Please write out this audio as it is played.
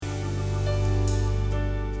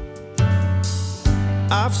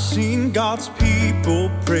I've seen God's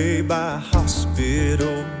people pray by a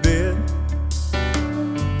hospital bed.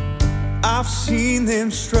 I've seen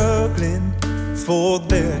them struggling for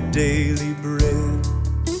their daily bread.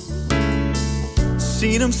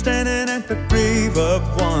 Seen them standing at the grave of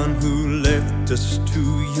one who left us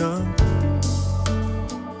too young.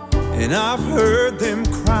 And I've heard them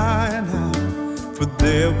crying out for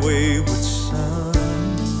their wayward son.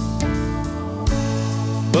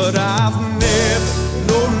 But I've never,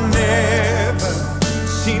 no, never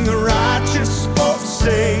seen the righteous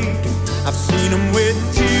forsaken. I've seen them with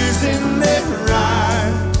tears in their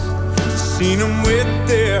eyes, seen them with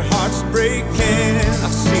their hearts breaking.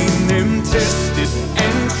 I've seen them tested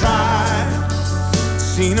and tried,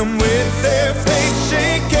 seen them with their faith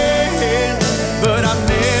shaken. But I've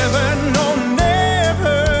never, no,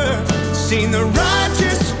 never seen the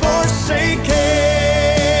righteous forsaken.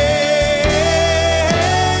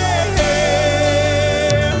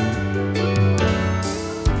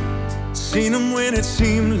 Seen them when it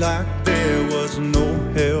seemed like there was no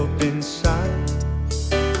help in sight.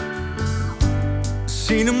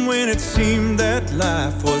 Seen them when it seemed that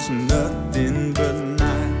life was nothing but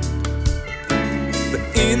night. But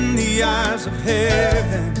in the eyes of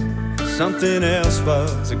heaven, something else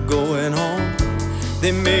was going on.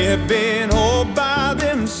 They may have been all by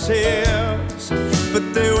themselves,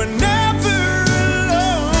 but they were never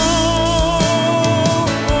alone.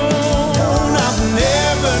 I've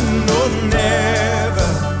never, no, never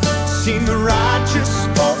seen the righteous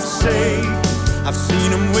forsaken. I've seen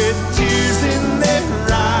them with tears in their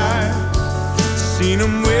eyes, seen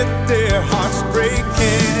them with their hearts breaking.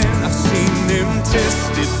 I've seen them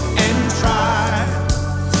tested and tried,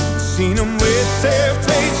 seen them with their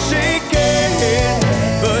faith shaken.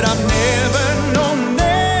 But I've never, no,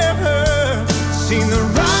 never seen the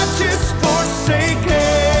righteous forsaken.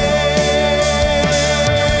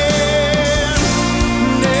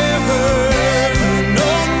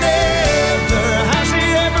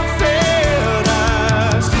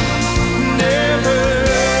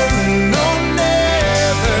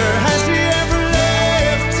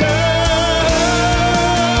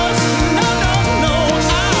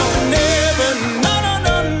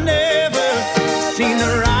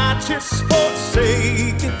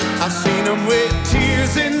 I've seen them with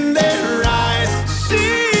tears in their eyes,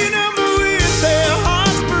 seen them with their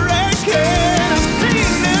hearts breaking. I've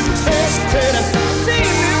seen them tested, I've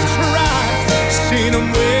seen them try, seen them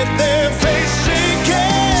with their face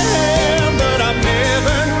shaken. But I've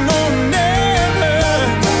never, no, never,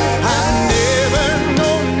 I've never,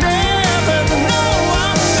 no, never, no,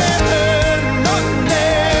 I've never, no,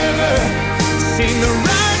 never seen the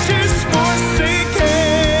righteous forsaken.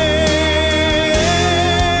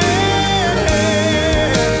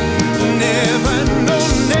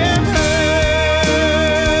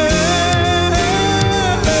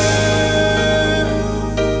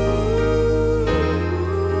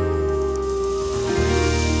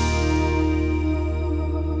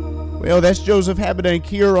 Well, that's Joseph Habedank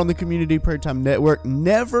here on the Community Prayer Time Network.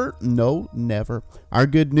 Never, no, never. Our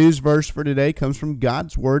good news verse for today comes from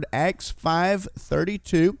God's Word, Acts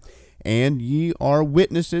 5:32. And ye are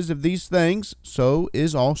witnesses of these things, so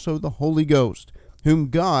is also the Holy Ghost, whom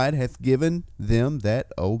God hath given them that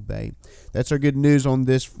obey. That's our good news on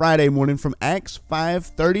this Friday morning from Acts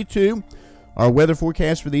 5:32. Our weather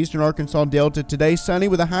forecast for the eastern Arkansas Delta today, sunny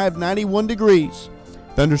with a high of 91 degrees.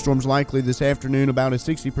 Thunderstorms likely this afternoon, about a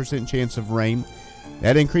 60% chance of rain.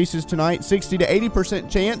 That increases tonight, 60 to 80%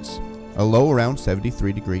 chance, a low around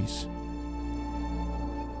 73 degrees.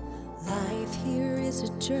 Life here is a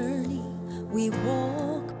journey we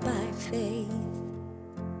walk by faith,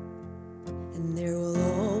 and there will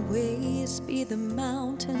always be the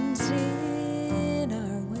mountains in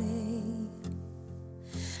our way.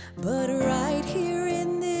 But right here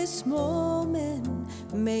in this moment,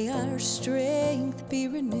 may our strength be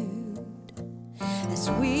renewed as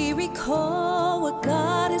we recall what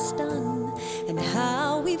God has done and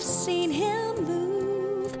how we've seen Him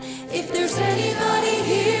move. If there's anybody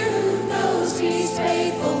here who knows He's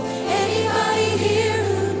faithful, anybody here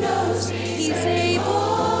who knows He's able,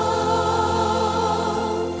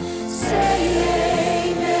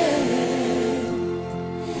 say amen.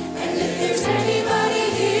 And if there's anybody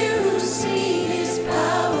here who's seen His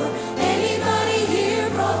power, anybody here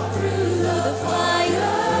brought through the fire,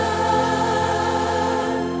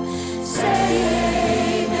 say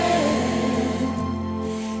amen.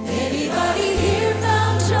 Anybody here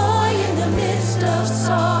found joy in the midst of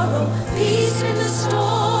sorrow, peace in the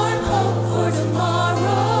storm?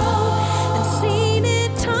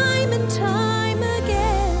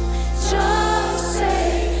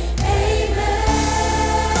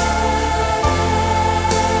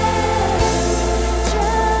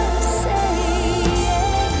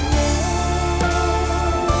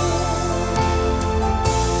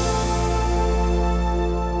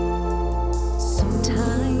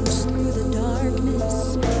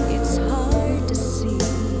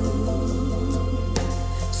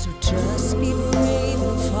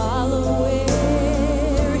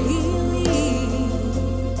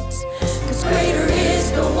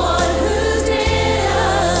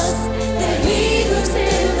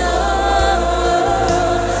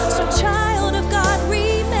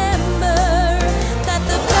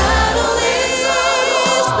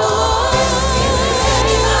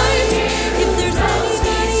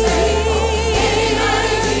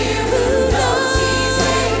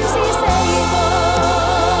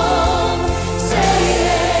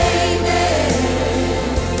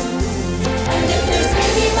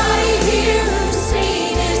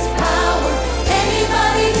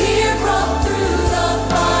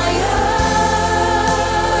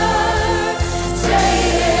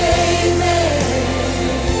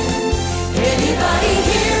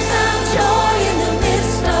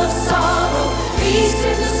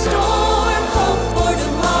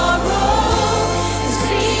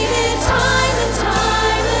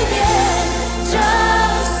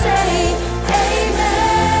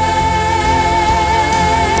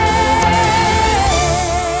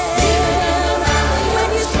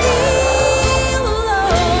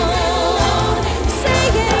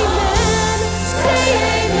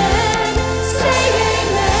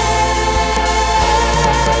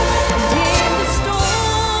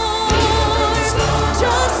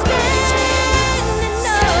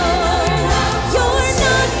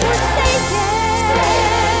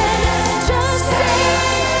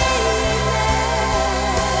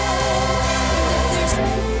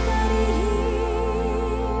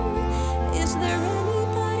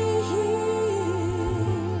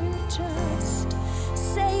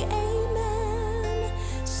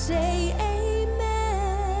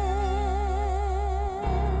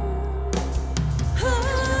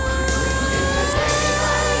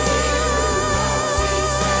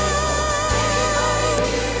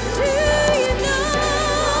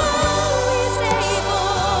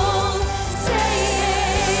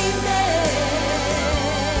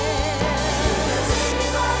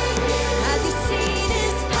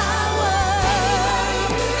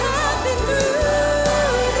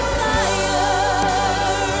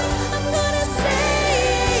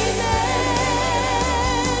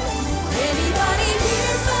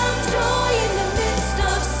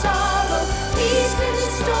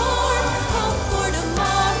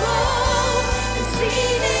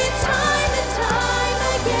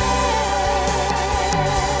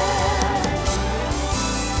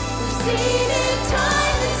 seen it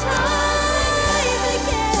time and time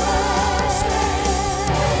again.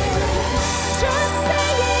 Just say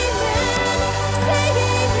amen, say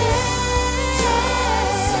amen.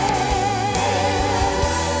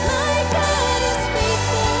 My God is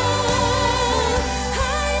faithful. I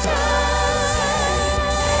know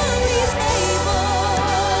He's able.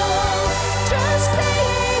 Just say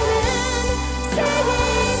amen, say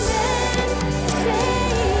amen, say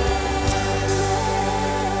amen.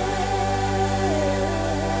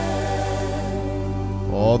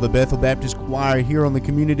 All the Bethel Baptist Choir here on the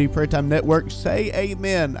Community Prayer Time Network, say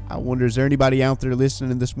amen. I wonder, is there anybody out there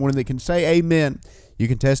listening this morning that can say amen? You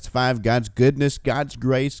can testify of God's goodness, God's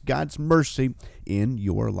grace, God's mercy in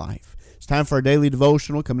your life. It's time for our daily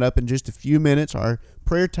devotional coming up in just a few minutes. Our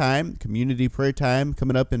prayer time, community prayer time,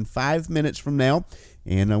 coming up in 5 minutes from now.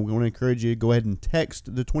 And we want to encourage you to go ahead and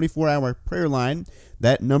text the 24-hour prayer line.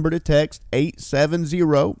 That number to text,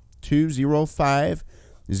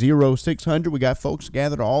 870-205-0600. We got folks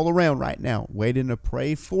gathered all around right now, waiting to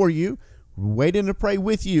pray for you, waiting to pray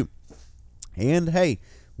with you. And hey,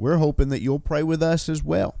 we're hoping that you'll pray with us as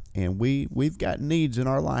well. And we've got needs in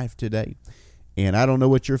our life today. And I don't know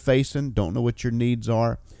what you're facing, don't know what your needs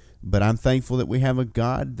are, but I'm thankful that we have a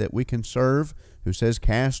God that we can serve who says,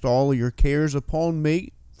 cast all of your cares upon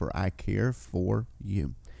me, for I care for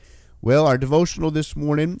you. Well, our devotional this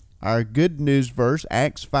morning, our good news verse,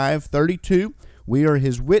 Acts 5:32. We are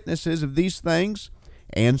his witnesses of these things,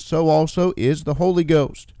 and so also is the Holy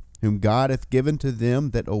Ghost, whom God hath given to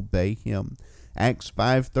them that obey him. Acts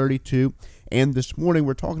 5:32. And this morning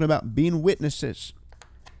we're talking about being witnesses.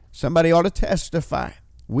 Somebody ought to testify.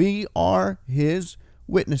 We are his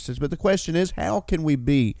witnesses. But the question is, how can we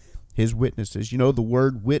be his witnesses? You know, the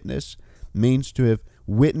word witness means to have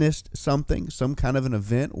witnessed something, some kind of an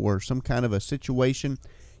event or some kind of a situation.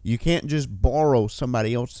 You can't just borrow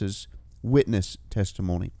somebody else's witness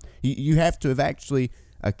testimony. You have to have actually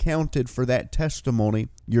accounted for that testimony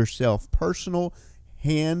yourself. Personal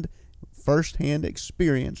first-hand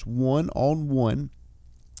experience, one-on-one.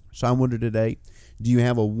 So I wonder today, do you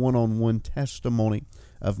have a one-on-one testimony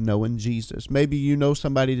of knowing Jesus? Maybe you know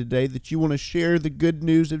somebody today that you want to share the good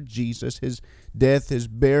news of Jesus, his death, his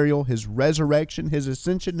burial, his resurrection, his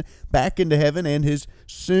ascension back into heaven, and his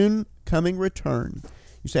soon coming return.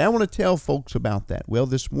 You say, I want to tell folks about that. Well,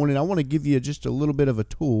 this morning I want to give you just a little bit of a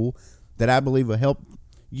tool that I believe will help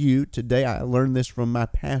you today. I learned this from my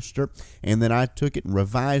pastor, and then I took it and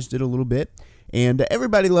revised it a little bit. And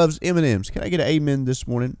everybody loves M&Ms. Can I get an amen this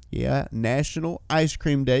morning? Yeah, National Ice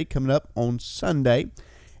Cream Day coming up on Sunday.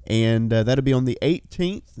 And that'll be on the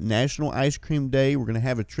 18th, National Ice Cream Day. We're going to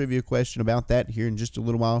have a trivia question about that here in just a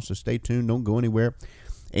little while, so stay tuned. Don't go anywhere.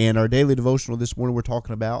 And our daily devotional this morning, we're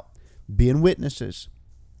talking about being witnesses.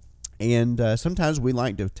 And sometimes we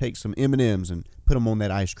like to take some M&Ms and put them on that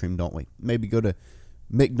ice cream, don't we? Maybe go to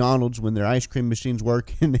McDonald's when their ice cream machines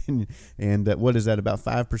work, and what is that, about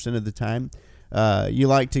 5% of the time? You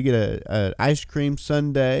like to get a ice cream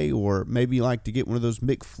sundae, or maybe you like to get one of those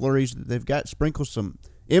McFlurries that they've got, sprinkle some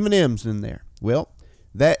M&Ms in there. Well,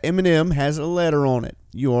 that M&M has a letter on it.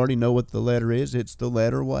 You already know what the letter is. It's the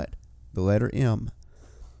letter what? The letter M.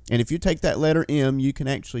 And if you take that letter M, you can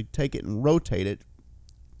actually take it and rotate it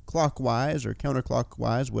clockwise or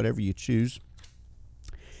counterclockwise, whatever you choose.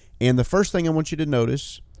 And the first thing I want you to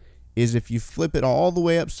notice is if you flip it all the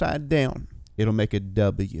way upside down, it'll make a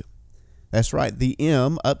W. That's right. The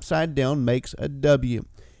M upside down makes a W.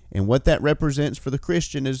 And what that represents for the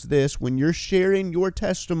Christian is this: when you're sharing your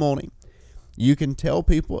testimony, you can tell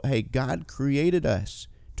people, hey, God created us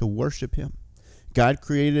to worship him. God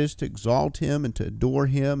created us to exalt him and to adore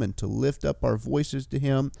him and to lift up our voices to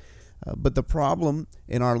him. But the problem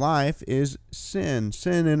in our life is sin.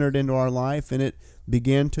 Sin entered into our life, and it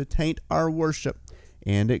began to taint our worship,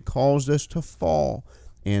 and it caused us to fall.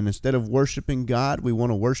 And instead of worshiping God, we want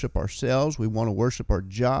to worship ourselves. We want to worship our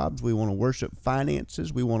jobs. We want to worship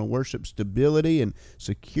finances. We want to worship stability and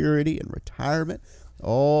security and retirement.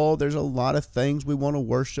 Oh, there's a lot of things we want to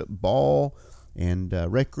worship. Ball and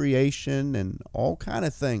recreation and all kind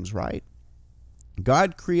of things, right?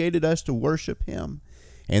 God created us to worship him.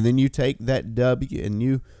 And then you take that W and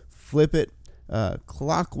you flip it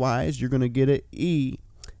clockwise, you're going to get an E.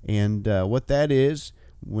 And what that is,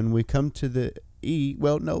 when we come to the E,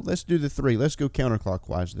 well, no, let's do the 3. Let's go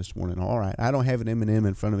counterclockwise this morning. All right, I don't have an M&M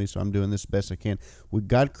in front of me, so I'm doing this best I can.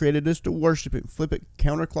 God created us to worship it. Flip it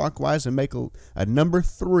counterclockwise and make a number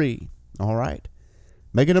 3. All right,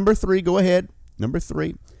 make a number 3. Go ahead, number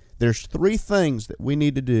 3. There's 3 things that we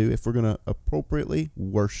need to do if we're going to appropriately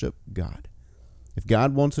worship God. If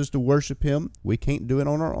God wants us to worship him, we can't do it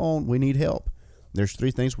on our own. We need help. There's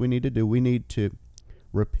three things we need to do. We need to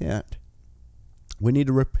repent. We need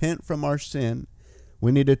to repent from our sin.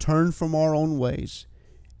 We need to turn from our own ways.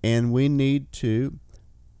 And we need to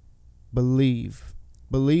believe.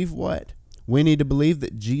 Believe what? We need to believe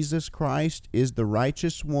that Jesus Christ is the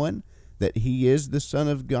righteous one, that he is the Son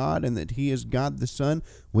of God, and that he is God the Son.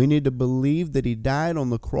 We need to believe that he died on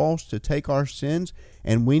the cross to take our sins,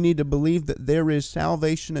 and we need to believe that there is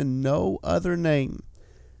salvation in no other name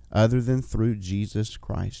other than through Jesus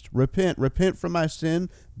Christ. Repent from my sin.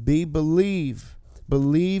 Believe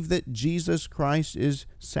that Jesus Christ is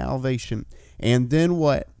salvation. And then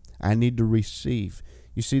what? I need to receive.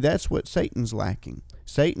 You see, that's what Satan's lacking.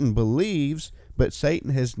 Satan believes, but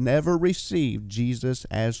Satan has never received Jesus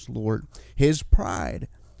as Lord. His pride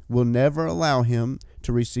will never allow him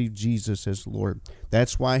to receive Jesus as Lord.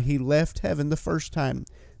 That's why he left heaven the first time.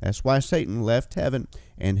 That's why Satan left heaven,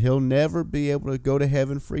 and he'll never be able to go to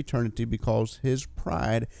heaven for eternity because his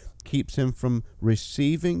pride keeps him from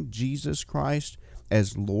receiving Jesus Christ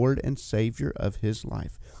as Lord and Savior of his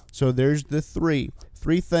life. So there's the three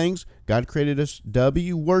things. God created us.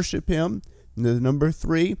 Worship him. The number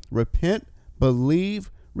 3, repent,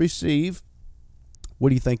 believe, receive. What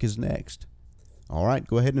do you think is next? All right,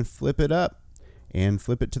 go ahead and flip it up and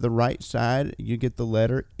flip it to the right side. You get the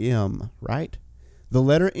letter M, right? The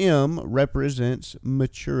letter M represents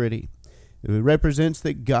maturity. It represents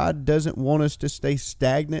that God doesn't want us to stay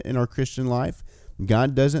stagnant in our Christian life.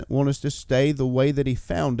 God doesn't want us to stay the way that he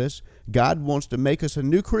found us. God wants to make us a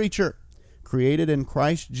new creature, created in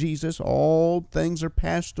Christ Jesus. All things are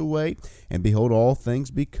passed away, and behold, all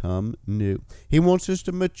things become new. He wants us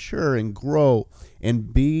to mature and grow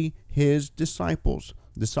and be his disciples.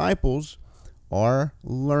 Disciples are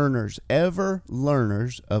learners, ever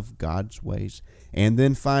learners of God's ways. And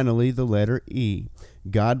then finally, the letter E.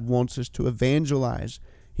 God wants us to evangelize.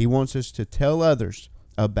 He wants us to tell others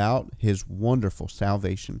about his wonderful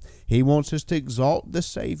salvation. He wants us to exalt the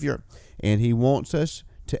Savior, and he wants us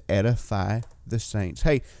to edify the saints.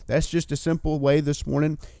 Hey, that's just a simple way this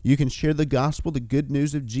morning you can share the gospel, the good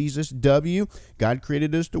news of Jesus. God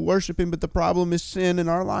created us to worship him, but the problem is sin in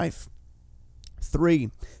our life.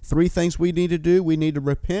 Three things we need to do. We need to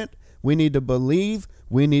repent, we need to believe,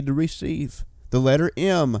 we need to receive. The letter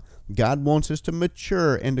M, God wants us to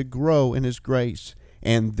mature and to grow in his grace.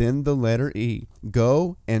 And then the letter E,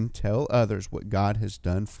 go and tell others what God has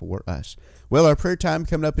done for us. Well, our prayer time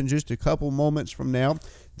coming up in just a couple moments from now.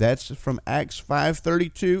 That's from Acts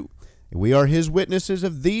 5:32. We are his witnesses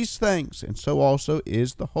of these things, and so also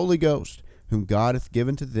is the Holy Ghost, whom God hath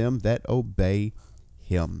given to them that obey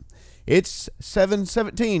him. It's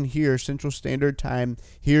 7:17 here, Central Standard Time.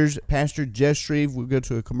 Here's Pastor Jeff Shreve. We'll go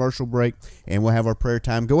to a commercial break, and we'll have our prayer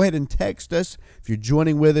time. Go ahead and text us. If you're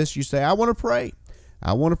joining with us, you say, I want to pray.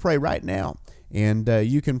 I want to pray right now. And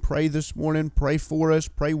you can pray this morning, pray for us,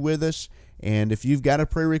 pray with us. And if you've got a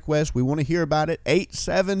prayer request, we want to hear about it.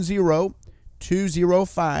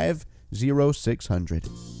 870-205-0600.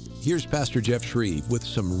 Here's Pastor Jeff Shreve with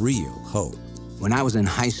some real hope. When I was in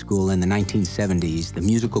high school in the 1970s, the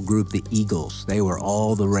musical group The Eagles, they were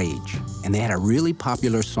all the rage. And they had a really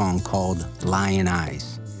popular song called Lion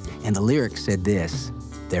Eyes. And the lyrics said this,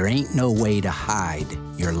 there ain't no way to hide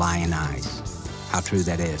your lion eyes. How true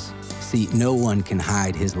that is. See, no one can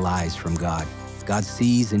hide his lies from God. God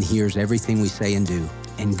sees and hears everything we say and do.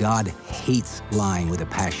 And God hates lying with a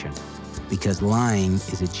passion, because lying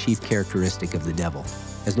is a chief characteristic of the devil.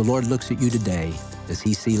 As the Lord looks at you today, does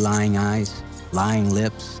he see lying eyes, lying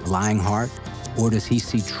lips, a lying heart? Or does he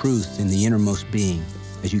see truth in the innermost being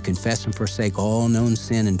as you confess and forsake all known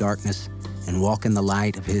sin and darkness and walk in the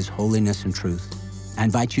light of his holiness and truth? I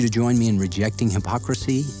invite you to join me in rejecting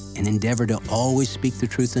hypocrisy and endeavor to always speak the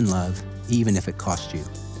truth in love, even if it costs you.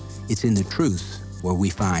 It's in the truth where we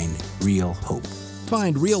find real hope.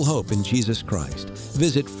 Find real hope in Jesus Christ.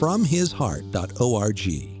 Visit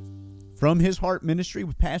FromHisHeart.org. From His Heart Ministry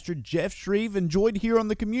with Pastor Jeff Shreve, enjoyed here on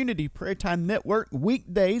the Community Prayer Time Network,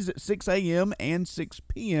 weekdays at 6 a.m. and 6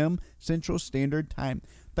 p.m. Central Standard Time.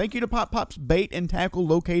 Thank you to Pop Pop's Bait and Tackle,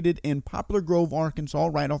 located in Poplar Grove, Arkansas,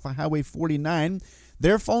 right off of Highway 49.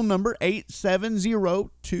 Their phone number,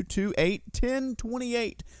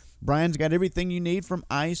 870-228-1028. Brian's got everything you need, from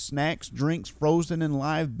ice, snacks, drinks, frozen and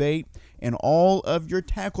live bait, and all of your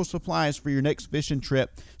tackle supplies for your next fishing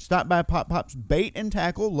trip. Stop by Pop Pop's Bait and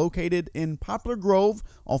Tackle, located in Poplar Grove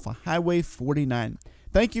off of Highway 49.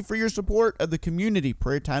 Thank you for your support of the Community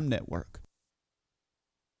Prayer Time Network.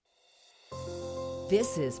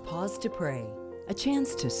 This is Pause to Pray, a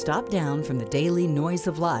chance to stop down from the daily noise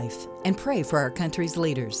of life and pray for our country's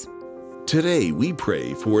leaders. Today, we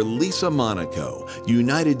pray for Lisa Monaco,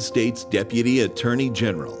 United States Deputy Attorney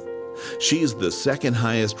General. She is the second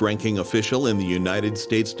highest ranking official in the United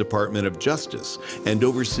States Department of Justice and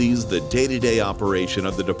oversees the day-to-day operation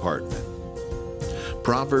of the department.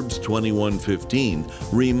 Proverbs 21:15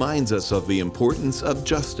 reminds us of the importance of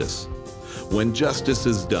justice. When justice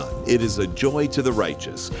is done, it is a joy to the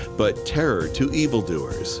righteous, but terror to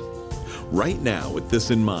evildoers. Right now, with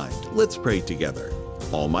this in mind, let's pray together.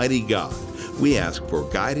 Almighty God, we ask for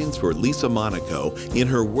guidance for Lisa Monaco in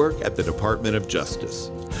her work at the Department of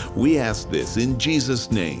Justice. We ask this in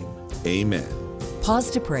Jesus' name. Amen.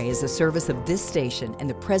 Pause to Pray is a service of this station and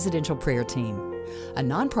the Presidential Prayer Team, a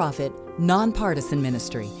nonprofit, nonpartisan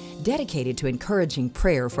ministry dedicated to encouraging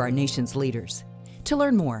prayer for our nation's leaders. To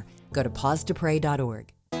learn more, go to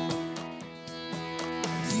pausetopray.org.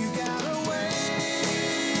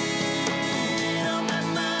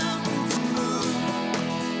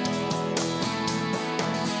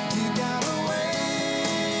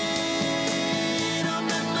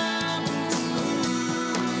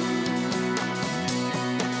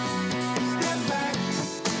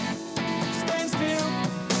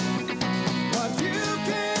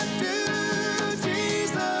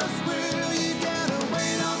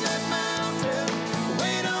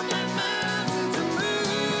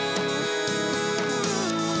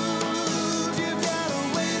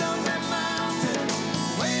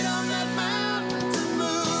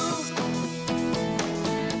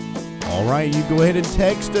 All right, you go ahead and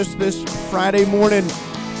text us this Friday morning.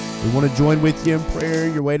 We want to join with you in prayer.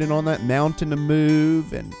 You're waiting on that mountain to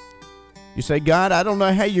move, and you say, God, I don't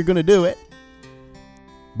know how you're going to do it,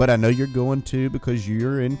 but I know you're going to because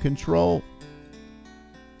you're in control.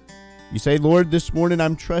 You say, Lord, this morning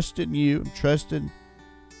I'm trusting you. I'm trusting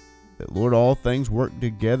that, Lord, all things work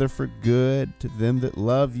together for good to them that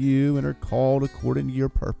love you and are called according to your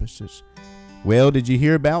purposes. Well, did you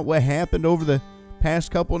hear about what happened over the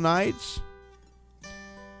past couple nights?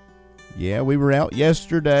 Yeah, we were out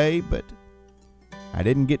yesterday, but I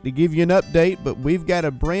didn't get to give you an update, but we've got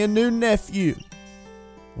a brand new nephew,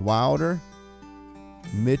 Wilder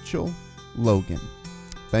Mitchell Logan.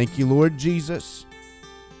 Thank you, Lord Jesus.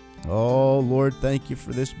 Oh, Lord, thank you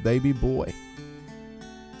for this baby boy.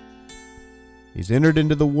 He's entered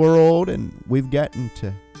into the world, and we've gotten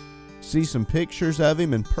to see some pictures of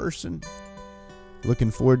him in person.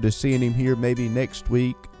 Looking forward to seeing him here maybe next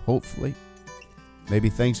week, hopefully. Maybe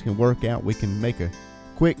things can work out. We can make a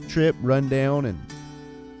quick trip, run down and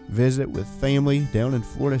visit with family down in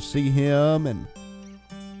Florida, see him, and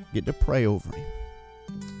get to pray over him.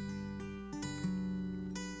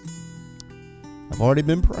 I've already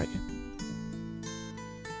been praying.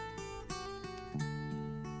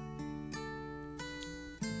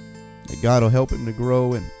 That God will help him to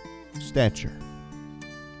grow in stature.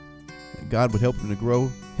 That God would help him to grow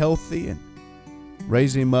healthy and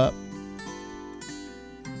raise him up.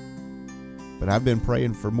 But I've been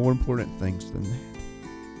praying for more important things than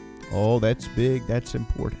that. Oh, that's big. That's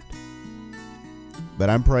important.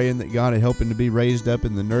 But I'm praying that God would help him to be raised up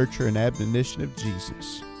in the nurture and admonition of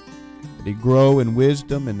Jesus. That he'd grow in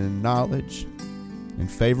wisdom and in knowledge, in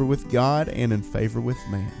favor with God and in favor with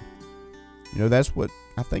man. You know, that's what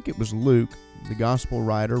I think it was Luke, the gospel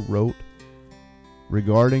writer, wrote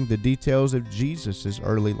regarding the details of Jesus'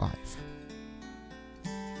 early life.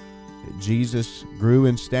 Jesus grew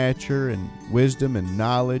in stature and wisdom and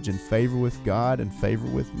knowledge and favor with God and favor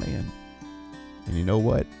with man. And you know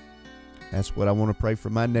what? That's what I want to pray for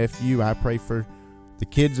my nephew. I pray for the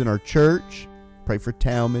kids in our church. Pray for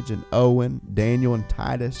Talmadge and Owen, Daniel and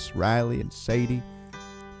Titus, Riley and Sadie,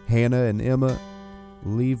 Hannah and Emma,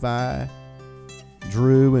 Levi,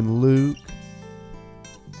 Drew and Luke.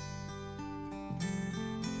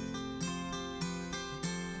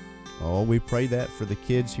 Oh, we pray that for the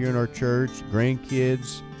kids here in our church,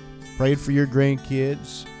 grandkids. Pray for your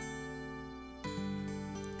grandkids.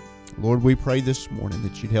 Lord, we pray this morning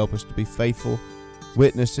that you'd help us to be faithful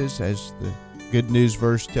witnesses. As the good news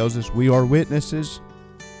verse tells us, we are witnesses.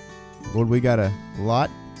 Lord, we got a lot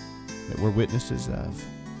that we're witnesses of.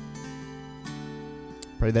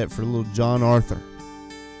 Pray that for little John Arthur.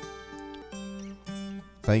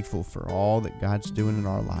 Thankful for all that God's doing in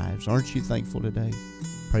our lives. Aren't you thankful today?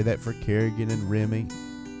 Pray that for Kerrigan and Remy.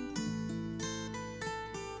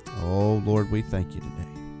 Oh, Lord, we thank you today.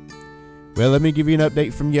 Well, let me give you an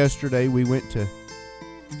update from yesterday. We went to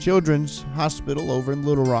Children's Hospital over in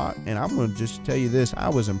Little Rock, and I'm going to just tell you this. I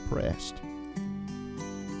was impressed.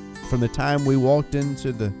 From the time we walked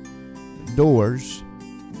into the doors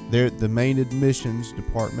there at the main admissions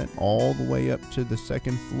department all the way up to the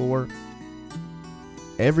second floor,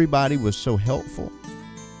 everybody was so helpful.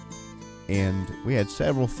 And we had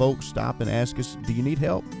several folks stop and ask us, do you need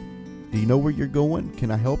help? Do you know where you're going? Can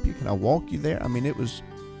I help you? Can I walk you there? I mean, it was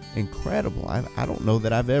incredible. I don't know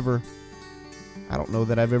that I've ever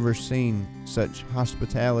seen such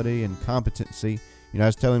hospitality and competency. You know, I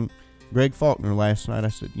was telling Greg Faulkner last night, I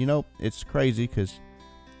said, you know, it's crazy because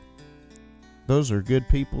those are good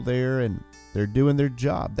people there and they're doing their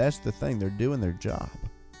job. That's the thing. They're doing their job.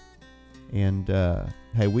 And,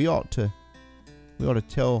 hey, we ought to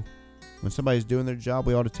tell, when somebody's doing their job,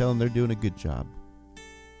 we ought to tell them they're doing a good job.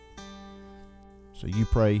 So you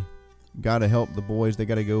pray God to help the boys. They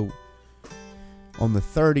got to go on the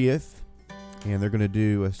 30th, and they're going to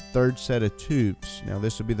do a third set of tubes. Now,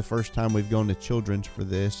 this will be the first time we've gone to Children's for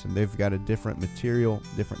this, and they've got a different material,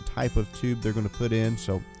 different type of tube they're going to put in.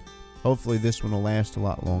 So hopefully this one will last a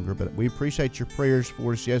lot longer. But we appreciate your prayers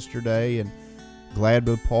for us yesterday, and glad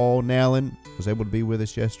that Paul Nallen was able to be with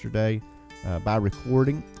us yesterday by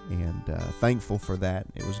recording, and thankful for that.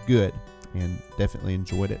 It was good and definitely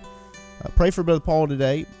enjoyed it. Pray for Brother Paul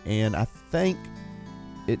today, and I think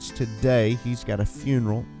it's today. He's got a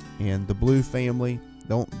funeral, and the Blue family,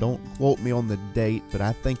 don't quote me on the date, but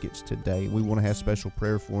I think it's today. We want to have special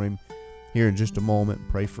prayer for him here in just a moment.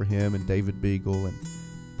 Pray for him and David Beagle, and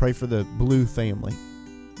pray for the Blue family.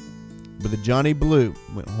 Brother Johnny Blue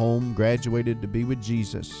went home, graduated to be with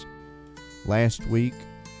Jesus last week,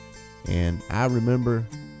 and I remember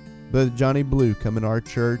Brother Johnny Blue coming to our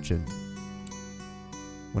church, and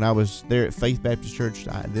when I was there at Faith Baptist Church,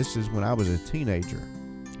 this is when I was a teenager,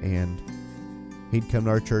 and he'd come to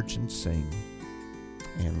our church and sing,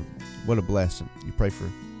 and what a blessing. You pray for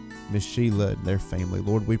Miss Sheila and their family.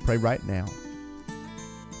 Lord, we pray right now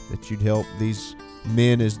that you'd help these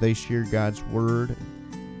men as they share God's word.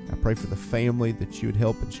 I pray for the family that you would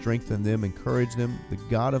help and strengthen them, encourage them. The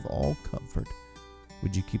God of all comfort,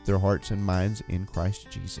 would you keep their hearts and minds in Christ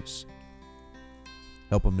Jesus?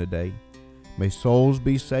 Help them today. May souls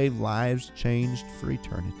be saved, lives changed for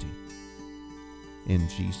eternity. In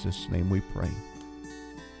Jesus' name we pray.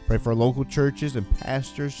 Pray for our local churches and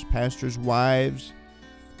pastors' wives.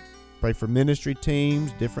 Pray for ministry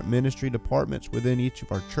teams, different ministry departments within each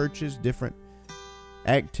of our churches, different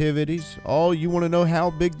activities. Oh, you want to know how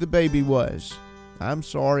big the baby was? I'm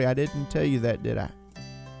sorry, I didn't tell you that, did I?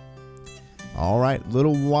 All right,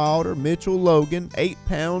 little Wilder Mitchell Logan, 8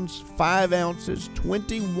 pounds, 5 ounces,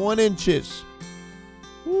 21 inches.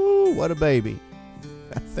 Woo, what a baby.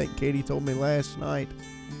 I think Katie told me last night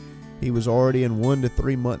he was already in 1 to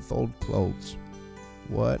 3 month old clothes.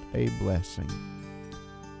 What a blessing.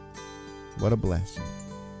 What a blessing.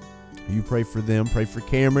 You pray for them. Pray for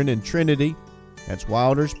Cameron and Trinity. That's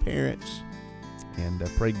Wilder's parents. And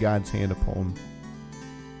pray God's hand upon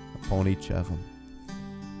each of them.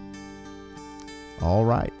 All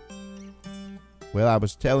right. Well, I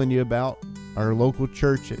was telling you about our local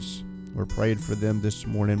churches. We're praying for them this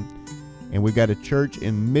morning. And we've got a church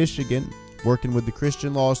in Michigan working with the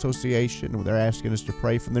Christian Law Association. They're asking us to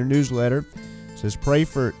pray from their newsletter. It says, pray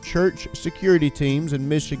for church security teams in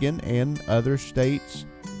Michigan and other states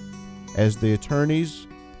as the attorneys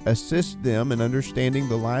assist them in understanding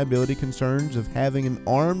the liability concerns of having an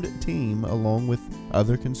armed team along with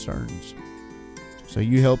other concerns. So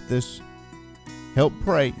you help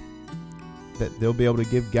pray that they'll be able to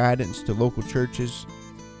give guidance to local churches,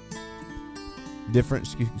 different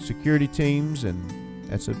security teams, and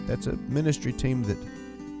that's a ministry team that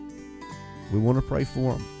we want to pray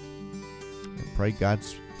for them and pray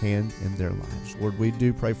God's hand in their lives. Lord, we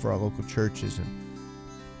do pray for our local churches and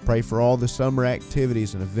pray for all the summer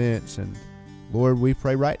activities and events. And Lord, we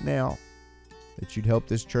pray right now that you'd help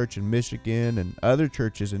this church in Michigan and other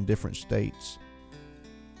churches in different states,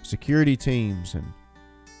 security teams, and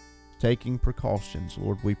taking precautions.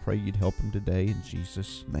 Lord, we pray you'd help them today in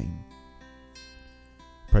Jesus' name.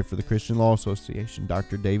 Pray for the Christian Law Association,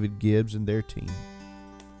 Dr. David Gibbs and their team.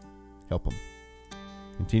 Help them.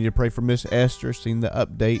 Continue to pray for Miss Esther. Seen the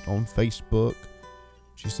update on Facebook.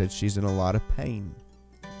 She said she's in a lot of pain.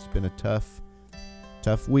 It's been a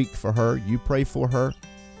tough week for her. You pray for her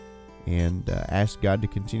and ask God to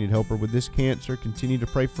continue to help her with this cancer. Continue to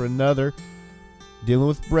pray for another dealing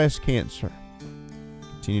with breast cancer.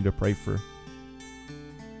 Continue to pray for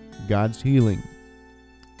God's healing.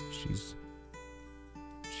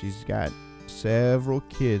 She's got several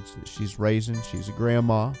kids that she's raising. She's a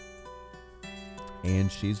grandma,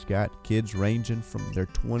 and she's got kids ranging from their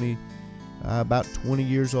about 20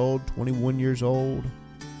 years old, 21 years old,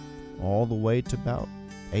 all the way to about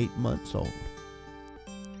 8 months old.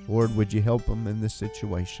 Lord, would you help them in this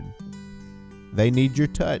situation? They need your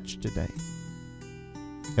touch today.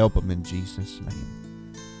 Help them in Jesus'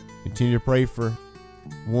 name. Continue to pray for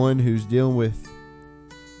one who's dealing with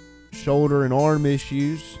shoulder and arm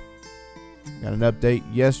issues. Got an update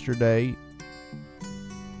yesterday,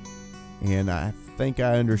 and I think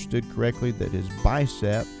I understood correctly that his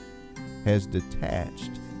bicep has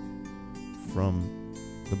detached from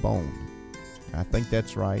the bone. I think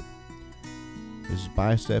that's right. His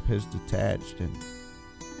bicep has detached, and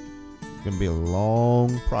it's going to be a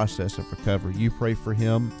long process of recovery. You pray for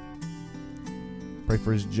him. Pray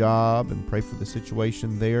for his job and pray for the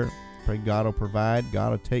situation there. Pray God will provide.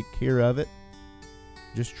 God will take care of it.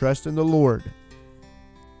 Just trust in the Lord.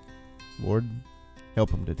 Lord,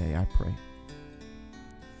 help him today, I pray.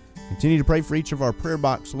 Continue to pray for each of our prayer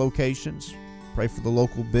box locations. Pray for the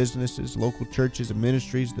local businesses, local churches, and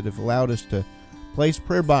ministries that have allowed us to place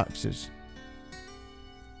prayer boxes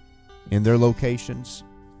in their locations.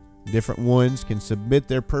 Different ones can submit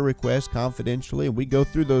their prayer requests confidentially, and we go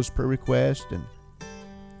through those prayer requests and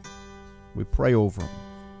we pray over them.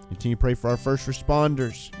 Continue to pray for our first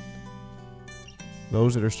responders,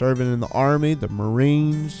 those that are serving in the Army, the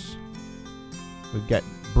Marines. We've got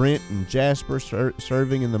Brent and Jasper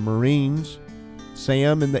serving in the Marines,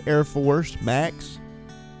 Sam in the Air Force, Max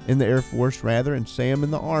in the Air Force rather, and Sam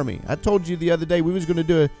in the Army. I told you the other day we was going to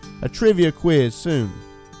do a trivia quiz soon.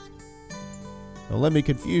 Well, let me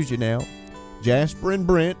confuse you now. Jasper and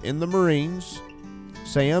Brent in the Marines,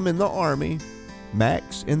 Sam in the Army,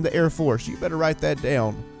 Max in the Air Force. You better write that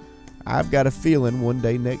down. I've got a feeling one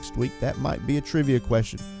day next week that might be a trivia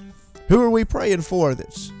question. Who are we praying for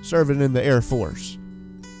that's serving in the Air Force?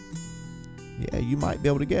 Yeah, you might be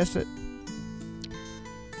able to guess it.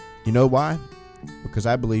 You know why? Because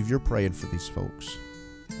I believe you're praying for these folks.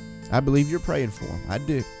 I believe you're praying for them. I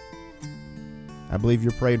do. I believe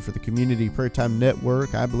you're praying for the Community Prayer Time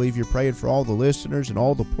Network. I believe you're praying for all the listeners and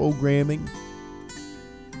all the programming.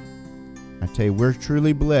 I tell you, we're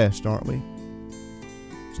truly blessed, aren't we?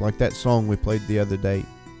 It's like that song we played the other day.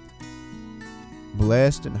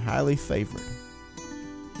 Blessed and highly favored.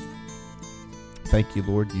 Thank you,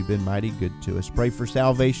 Lord. You've been mighty good to us. Pray for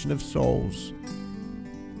salvation of souls.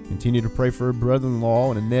 Continue to pray for a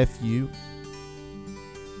brother-in-law and a nephew.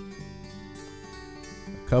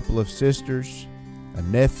 A couple of sisters, a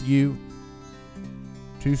nephew,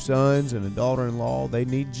 2 sons, and a daughter-in-law. They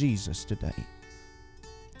need Jesus today.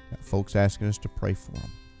 Got folks asking us to pray for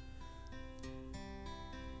them.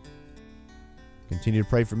 Continue to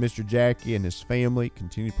pray for Mr. Jackie and his family.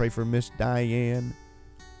 Continue to pray for Miss Diane.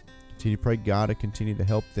 Continue to pray God to continue to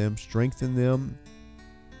help them, strengthen them.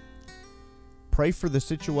 Pray for the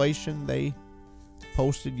situation they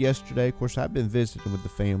posted yesterday. Of course, I've been visiting with the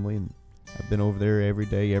family, and I've been over there every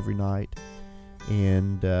day, every night.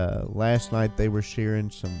 And last night they were sharing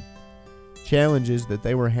some challenges that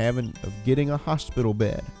they were having of getting a hospital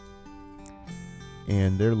bed.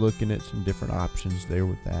 And they're looking at some different options there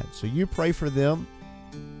with that. So you pray for them.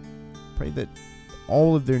 Pray that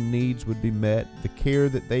all of their needs would be met. The care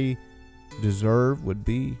that they deserve would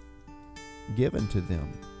be given to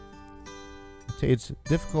them. I tell you, it's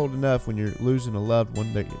difficult enough when you're losing a loved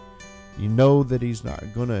one that you know that he's not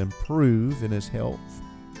going to improve in his health.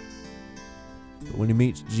 But when he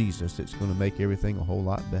meets Jesus, it's going to make everything a whole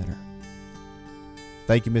lot better.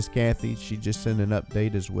 Thank you, Miss Kathy. She just sent an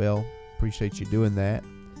update as well. Appreciate you doing that.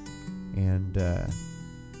 And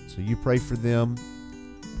so you pray for them.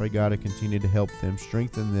 Pray God to continue to help them,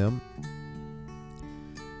 strengthen them.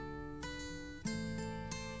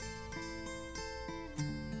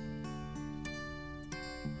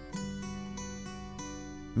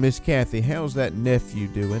 Miss Kathy, how's that nephew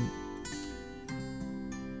doing?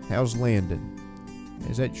 How's Landon?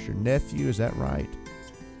 Is that your nephew? Is that right?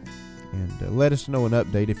 And let us know an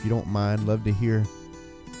update if you don't mind. Love to hear.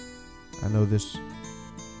 I know this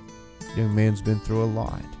young man's been through a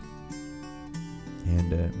lot.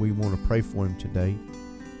 And we want to pray for him today.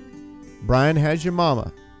 Brian, how's your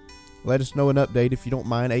mama? Let us know an update if you don't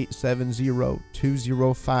mind.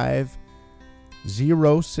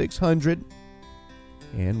 870-205-0600.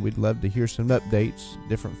 And we'd love to hear some updates,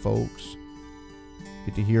 different folks.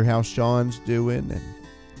 Get to hear how Sean's doing. And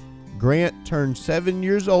Grant turned 7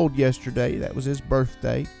 years old yesterday. That was his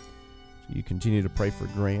birthday. So you continue to pray for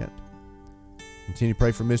Grant. Continue to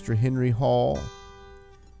pray for Mr. Henry Hall,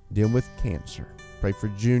 dealing with cancer. Pray for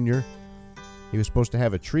Junior. He was supposed to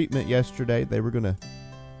have a treatment yesterday. They were going to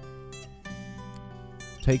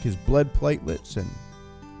take his blood platelets and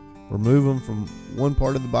remove them from one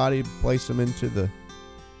part of the body, place them into the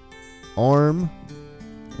arm,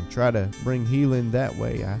 and try to bring healing that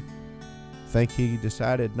way. I think he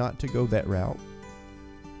decided not to go that route.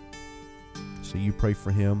 So you pray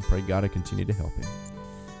for him. Pray God to continue to help him.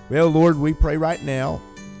 Well, Lord, we pray right now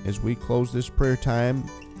as we close this prayer time,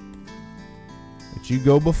 that you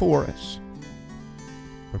go before us.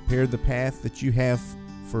 Prepare the path that you have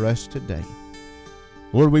for us today.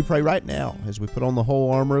 Lord, we pray right now as we put on the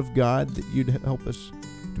whole armor of God that you'd help us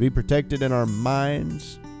to be protected in our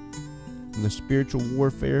minds from the spiritual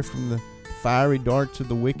warfare, from the fiery darts of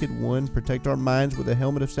the wicked one. Protect our minds with a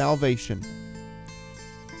helmet of salvation.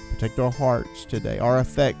 Protect our hearts today, our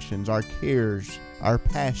affections, our cares, our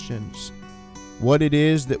passions. What it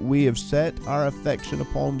is that we have set our affection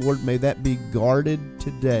upon, Lord, may that be guarded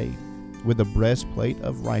today with a breastplate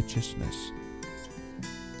of righteousness.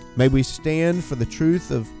 May we stand for the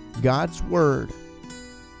truth of God's word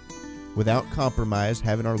without compromise,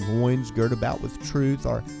 having our loins girt about with truth,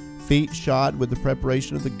 our feet shod with the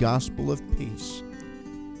preparation of the gospel of peace,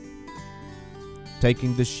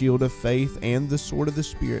 taking the shield of faith and the sword of the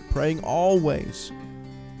Spirit, praying always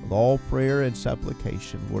with all prayer and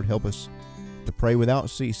supplication. Lord, help us to pray without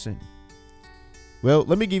ceasing. Well,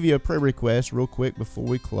 let me give you a prayer request real quick before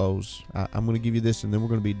we close. I'm going to give you this and then we're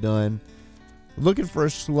going to be done. Looking for a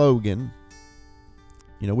slogan.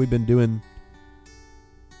 You know, we've been doing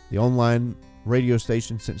the online radio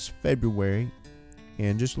station since February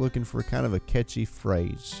and just looking for kind of a catchy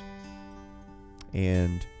phrase.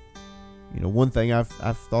 And, you know, one thing I've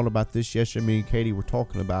thought about this yesterday, me and Katie were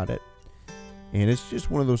talking about it, and it's just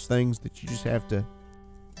one of those things that you just have to,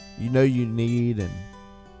 you know, you need. And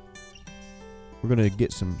we're going to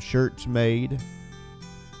get some shirts made.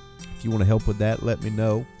 If you want to help with that, let me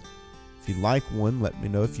know. If you'd like one, let me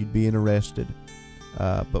know if you'd be interested.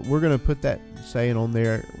 But we're going to put that saying on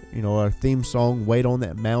there, you know, our theme song, Wait on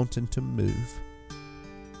That Mountain to Move.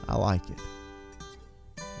 I like it.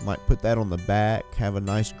 Might put that on the back, have a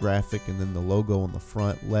nice graphic, and then the logo on the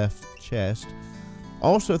front left chest.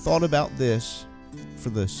 Also thought about this for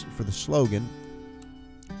the slogan,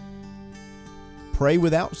 pray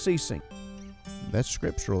without ceasing. That's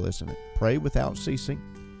scriptural, isn't it? Pray without ceasing.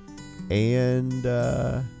 And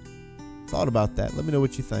thought about that. Let me know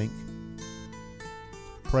what you think.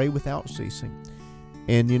 Pray without ceasing.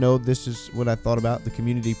 And you know, this is what I thought about the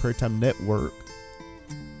Community Prayer Time Network.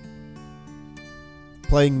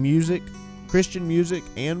 Playing music, Christian music,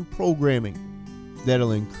 and programming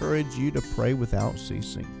that'll encourage you to pray without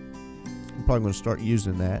ceasing. I'm probably going to start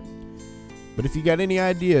using that. But if you got any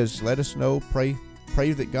ideas, let us know. Pray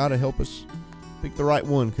that God will help us pick the right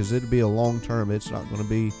one, because it'll be a long term. It's not going to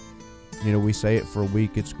be, you know, we say it for a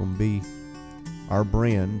week. It's going to be our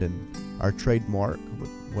brand and our trademark,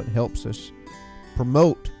 what helps us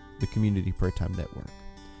promote the Community Prayer Time Network.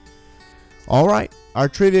 All right, our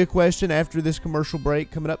trivia question after this commercial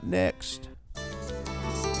break coming up next.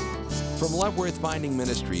 From Love Worth Finding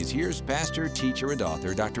Ministries, here's pastor, teacher, and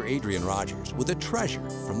author Dr. Adrian Rogers with a treasure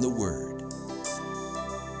from the Word.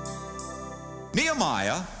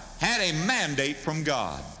 Nehemiah had a mandate from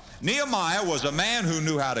God. Nehemiah was a man who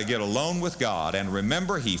knew how to get alone with God. And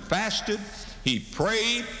remember, he fasted, he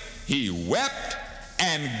prayed, he wept,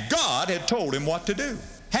 and God had told him what to do.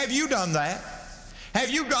 Have you done that? Have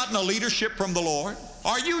you gotten a leadership from the Lord?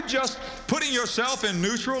 Are you just putting yourself in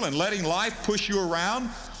neutral and letting life push you around?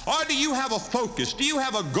 Or do you have a focus? Do you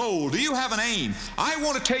have a goal? Do you have an aim? I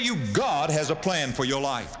want to tell you, God has a plan for your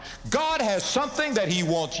life. God has something that He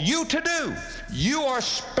wants you to do. You are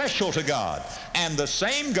special to God. And the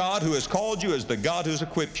same God who has called you is the God who's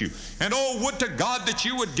equipped you. And oh, would to God that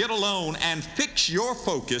you would get alone and fix your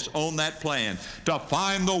focus on that plan to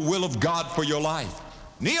find the will of God for your life.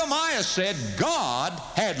 Nehemiah said, God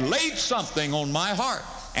had laid something on my heart.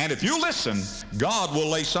 And if you listen, God will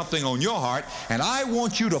lay something on your heart, and I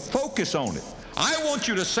want you to focus on it. I want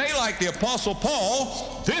you to say, like the Apostle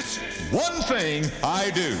Paul, this one thing I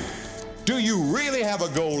do. Do you really have a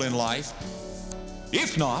goal in life?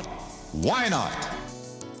 If not, why not?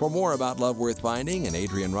 For more about Love Worth Finding and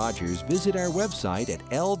Adrian Rogers, visit our website at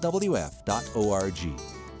lwf.org.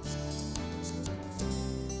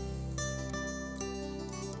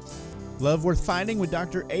 Love Worth Finding with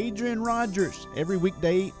Dr. Adrian Rogers every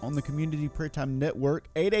weekday on the Community Prayer Time Network,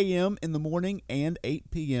 8 a.m. in the morning and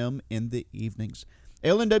 8 p.m. in the evenings.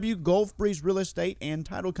 L&W Gulf Breeze Real Estate and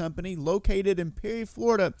Title Company, located in Perry,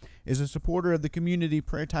 Florida, is a supporter of the Community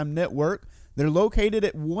Prayer Time Network. They're located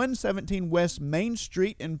at 117 West Main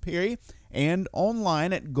Street in Perry and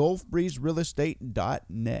online at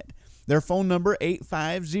gulfbreezerealestate.net. Their phone number,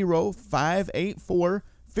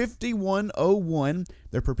 850-584-5101.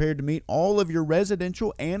 They're prepared to meet all of your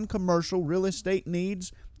residential and commercial real estate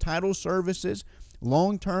needs, title services,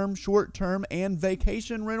 long-term, short-term, and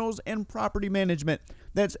vacation rentals and property management.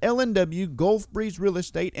 That's L&W Gulf Breeze Real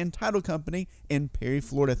Estate and Title Company in Perry,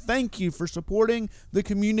 Florida. Thank you for supporting the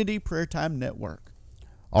Community Prayer Time Network.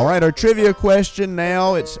 All right, our trivia question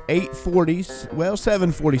now. It's 8:40,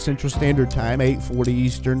 7:40 Central Standard Time, 8:40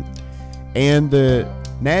 Eastern. And the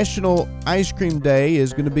National Ice Cream Day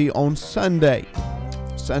is going to be on Sunday.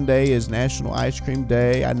 Sunday is National Ice Cream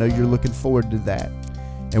Day. I know you're looking forward to that.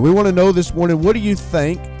 And we want to know this morning, what do you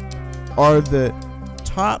think are the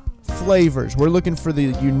top flavors? We're looking for the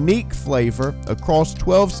unique flavor across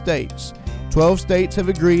 12 states. 12 states have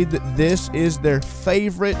agreed that this is their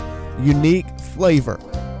favorite unique flavor.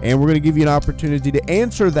 And we're going to give you an opportunity to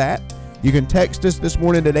answer that. You can text us this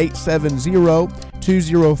morning at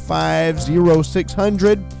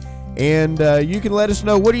 870-205-0600. And you can let us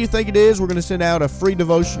know, what do you think it is? We're going to send out a free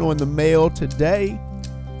devotional in the mail today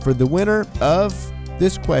for the winner of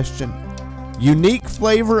this question. Unique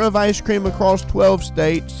flavor of ice cream across 12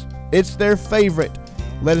 states. It's their favorite.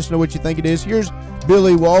 Let us know what you think it is. Here's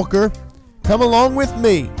Billy Walker. Come along with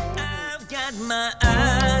me. I've got my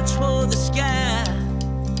eyes for the sky.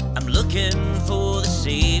 I'm looking for the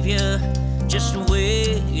Savior, just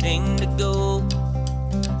waiting to go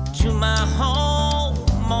to my home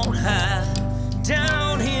on high.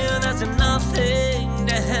 Down here, there's nothing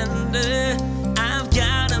to hinder. I've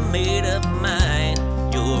got a made-up mind.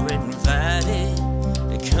 You're invited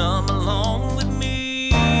to come along with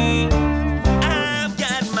me. I've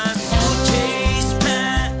got my suitcase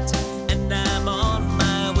packed, and I'm on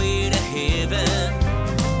my way to heaven.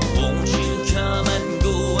 Won't you come and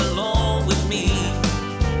go along with me?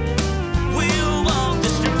 We'll walk the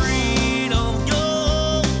street of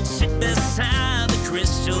gold, sit beside the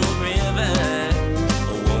crystal river.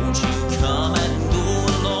 Won't you come and go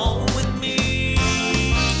along with me?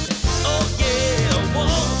 Oh yeah,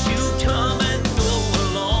 won't you come and go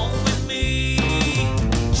along with me?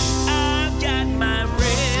 I've got my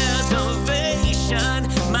reservation,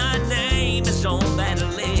 my name is on that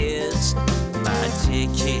list. My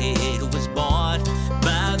ticket was bought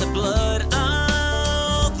by the blood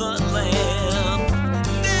of the Lamb.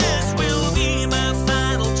 This will be my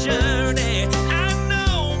final journey. I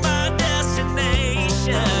know my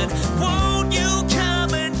destination. Won't you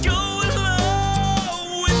come and go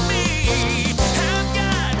along with me? I've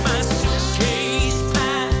got my suitcase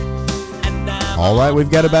packed, and I'm All right,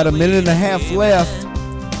 we've got about a minute and a half left.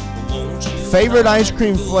 Favorite ice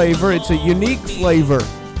cream flavor. It's a unique flavor.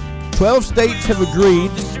 12 states have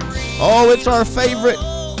agreed. Oh, it's our favorite.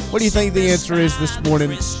 What do you think the answer is this morning?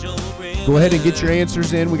 Go ahead and get your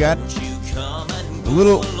answers in. We got a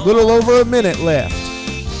little over a minute left.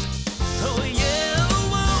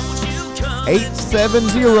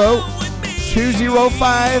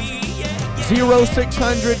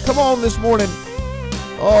 870-205-0600. Come on this morning.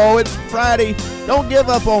 Oh, it's Friday. Don't give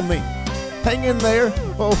up on me. Hang in there.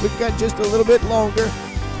 Oh, we've got just a little bit longer.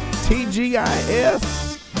 TGIF.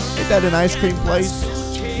 Ain't that an ice cream place?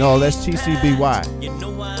 No, that's TCBY.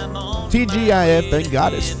 TGIF, thank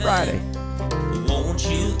God it's Friday. Won't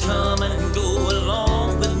you come and go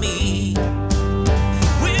along with me?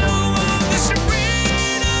 We'll walk the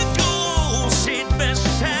street of gold, sit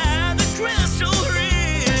beside the crystal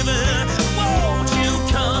river. Won't you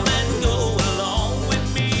come and go along with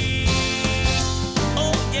me?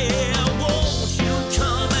 Oh yeah, won't you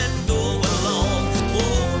come and go along?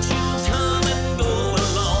 Won't you come and go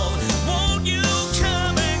along? Won't you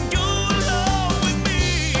come and go along with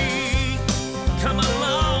me? Come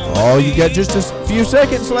along. Oh, you got just a few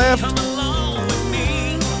seconds left. Come along with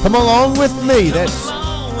me. Come along with me. That's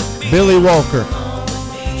Billy Walker.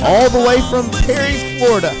 All the way from Perry,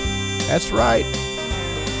 Florida. That's right.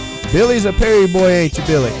 Billy's a Perry boy, ain't you,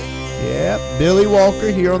 Billy? Yeah, Billy Walker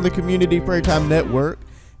here on the Community Prayer Time Network.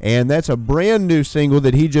 And that's a brand new single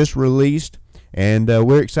that he just released. And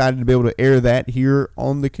we're excited to be able to air that here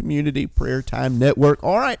on the Community Prayer Time Network.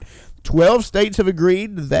 All right, 12 states have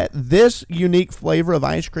agreed that this unique flavor of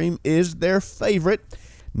ice cream is their favorite.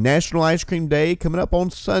 National Ice Cream Day coming up on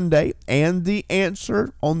Sunday. And the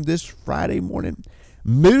answer on this Friday morning: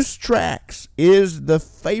 Moose Tracks is the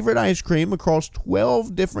favorite ice cream across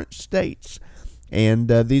 12 different states. And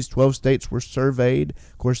these 12 states were surveyed.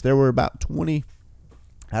 Of course, there were about 20,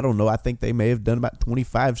 I don't know, I think they may have done about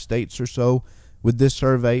 25 states or so with this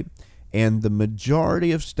survey. And the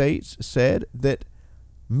majority of states said that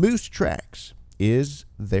Moose Tracks is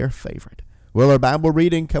their favorite. Well, our Bible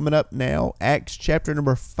reading coming up now, Acts chapter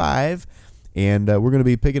number 5. And we're going to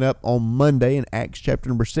be picking up on Monday in Acts chapter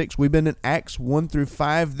number 6. We've been in Acts 1 through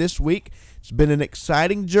 5 this week. It's been an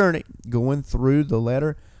exciting journey going through the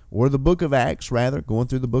letter, or the book of Acts, rather, going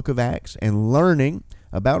through the book of Acts and learning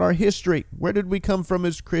about our history. Where did we come from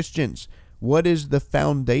as Christians? What is the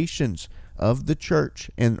foundations of the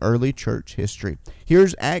church and early church history?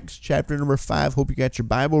 Here's Acts chapter number 5. Hope you got your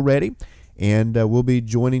Bible ready. and we'll be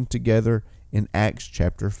joining together in Acts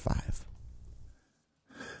chapter 5.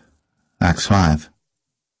 Acts 5.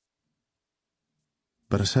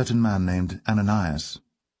 But a certain man named Ananias,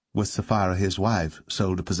 with Sapphira his wife,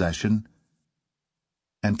 sold a possession,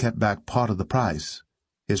 and kept back part of the price,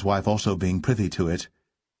 his wife also being privy to it,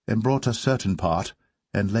 and brought a certain part,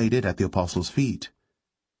 and laid it at the apostles' feet.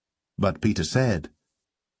 But Peter said,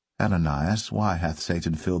 Ananias, why hath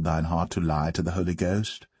Satan filled thine heart to lie to the Holy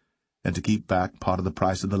Ghost, and to keep back part of the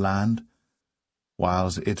price of the land?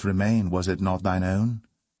 Whiles it remained, was it not thine own?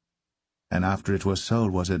 And after it was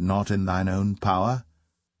sold, was it not in thine own power?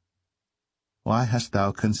 Why hast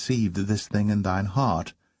thou conceived this thing in thine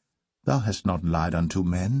heart? Thou hast not lied unto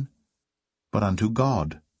men, but unto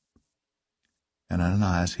God. And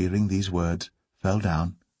Ananias, hearing these words, fell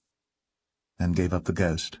down, and gave up the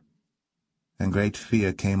ghost. And great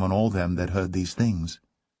fear came on all them that heard these things.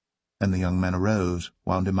 And the young men arose,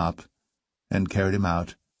 wound him up, and carried him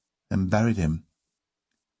out, and buried him.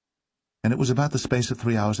 And it was about the space of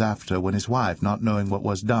 3 hours after, when his wife, not knowing what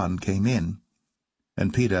was done, came in.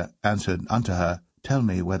 And Peter answered unto her, Tell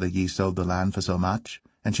me whether ye sold the land for so much?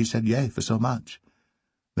 And she said, Yea, for so much.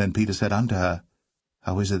 Then Peter said unto her,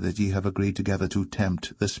 How is it that ye have agreed together to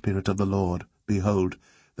tempt the Spirit of the Lord? Behold,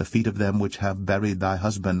 the feet of them which have buried thy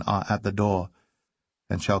husband are at the door,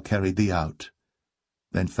 and shall carry thee out.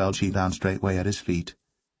 Then fell she down straightway at his feet,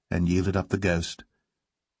 and yielded up the ghost.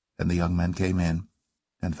 And the young men came in,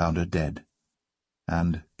 and found her dead,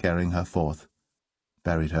 and, carrying her forth,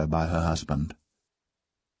 buried her by her husband.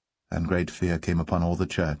 And great fear came upon all the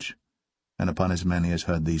church, and upon as many as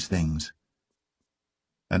heard these things.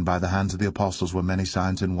 And by the hands of the apostles were many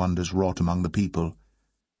signs and wonders wrought among the people,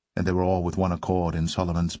 and they were all with one accord in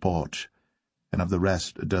Solomon's porch. And of the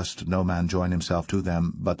rest durst no man join himself to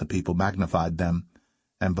them, but the people magnified them,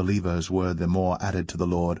 and believers were the more added to the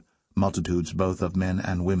Lord, multitudes both of men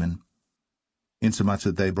and women. Insomuch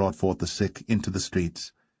that they brought forth the sick into the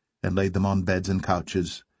streets, and laid them on beds and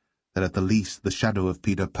couches, that at the least the shadow of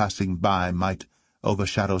Peter passing by might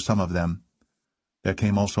overshadow some of them. There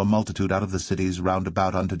came also a multitude out of the cities round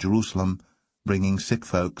about unto Jerusalem, bringing sick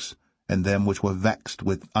folks, and them which were vexed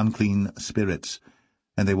with unclean spirits,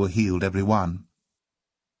 and they were healed every one.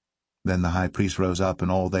 Then the high priest rose up,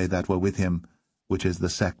 and all they that were with him, which is the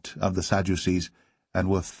sect of the Sadducees, and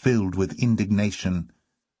were filled with indignation,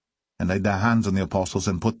 and laid their hands on the apostles,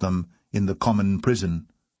 and put them in the common prison.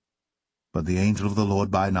 But the angel of the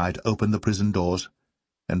Lord by night opened the prison doors,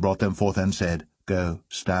 and brought them forth, and said, Go,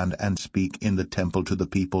 stand and speak in the temple to the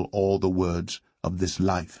people all the words of this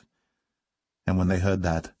life. And when they heard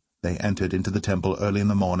that, they entered into the temple early in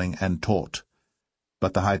the morning, and taught.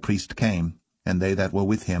 But the high priest came, and they that were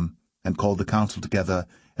with him, and called the council together,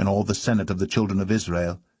 and all the senate of the children of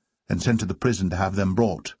Israel, and sent to the prison to have them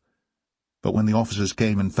brought. But when the officers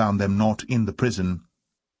came and found them not in the prison,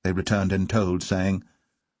 they returned and told, saying,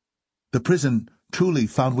 The prison truly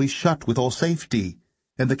found we shut with all safety,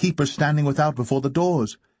 and the keepers standing without before the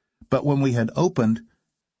doors. But when we had opened,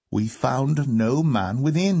 we found no man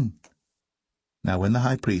within. Now when the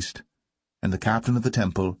high priest, and the captain of the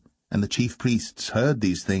temple, and the chief priests heard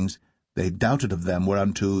these things, they doubted of them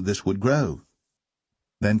whereunto this would grow.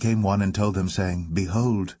 Then came one and told them, saying,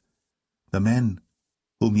 Behold, the men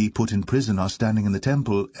whom ye put in prison are standing in the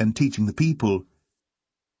temple, and teaching the people.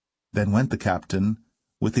 Then went the captain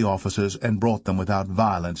with the officers, and brought them without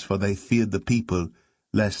violence, for they feared the people,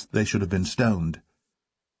 lest they should have been stoned.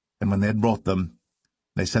 And when they had brought them,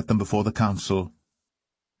 they set them before the council.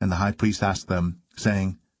 And the high priest asked them,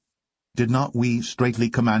 saying, Did not we straitly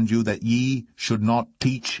command you that ye should not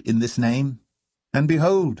teach in this name? And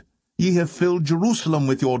behold, ye have filled Jerusalem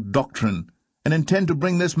with your doctrine, and intend to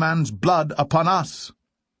bring this man's blood upon us.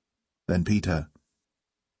 Then Peter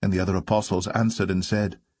and the other apostles answered and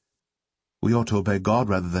said, We ought to obey God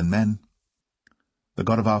rather than men. The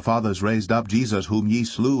God of our fathers raised up Jesus, whom ye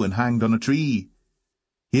slew and hanged on a tree.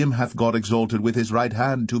 Him hath God exalted with his right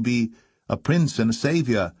hand to be a prince and a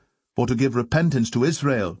Saviour, for to give repentance to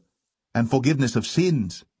Israel, and forgiveness of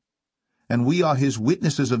sins. And we are his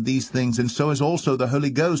witnesses of these things, and so is also the Holy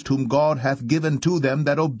Ghost, whom God hath given to them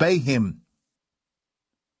that obey him.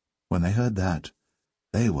 When they heard that,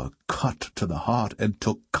 they were cut to the heart, and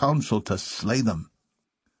took counsel to slay them.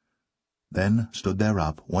 Then stood there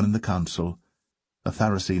up one in the council, a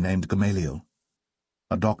Pharisee named Gamaliel,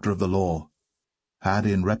 a doctor of the law, had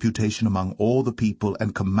in reputation among all the people,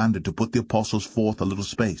 and commanded to put the apostles forth a little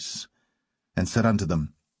space, and said unto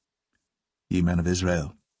them, Ye men of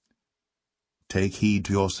Israel, take heed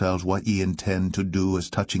to yourselves what ye intend to do as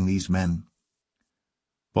touching these men.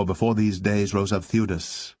 For before these days rose up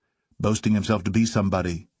Theudas, boasting himself to be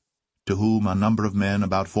somebody, to whom a number of men,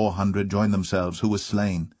 about 400, joined themselves, who were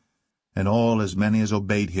slain, and all as many as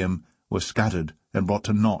obeyed him were scattered and brought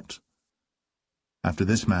to naught. After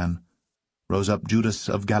this man rose up Judas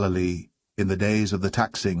of Galilee in the days of the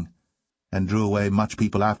taxing, and drew away much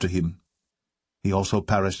people after him. He also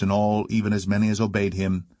perished, and all, even as many as obeyed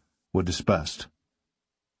him, were dispersed.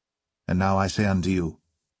 And now I say unto you,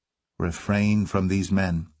 refrain from these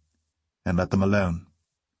men, and let them alone.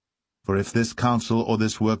 For if this counsel or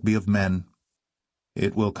this work be of men,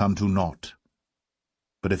 it will come to naught.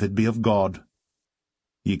 But if it be of God,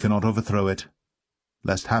 ye cannot overthrow it,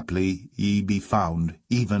 lest haply ye be found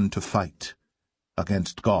even to fight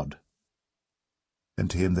against God. And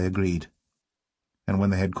to him they agreed. And when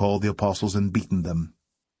they had called the apostles and beaten them,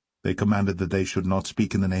 they commanded that they should not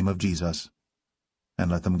speak in the name of Jesus, and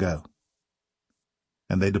let them go.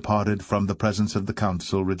 And they departed from the presence of the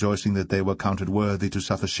council, rejoicing that they were counted worthy to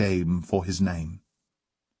suffer shame for his name.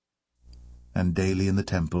 And daily in the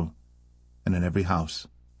temple, and in every house,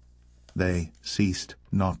 they ceased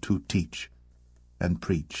not to teach and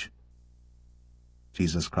preach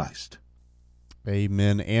Jesus Christ.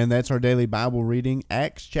 Amen. And that's our daily Bible reading,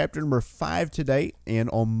 Acts chapter number 5 today. And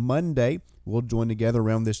on Monday, we'll join together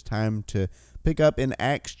around this time to pick up in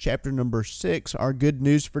Acts chapter number 6. Our good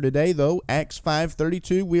news for today, though, Acts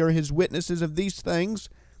 5:32, we are his witnesses of these things,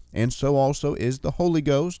 and so also is the Holy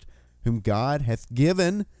Ghost, whom God hath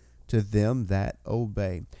given to them that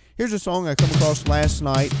obey. Here's a song I come across last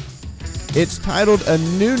night. It's titled A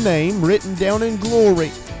New Name Written Down in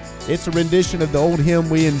Glory. It's a rendition of the old hymn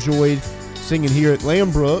we enjoyed singing here at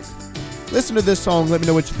Lambrook. Listen to this song. Let me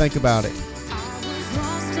know what you think about it.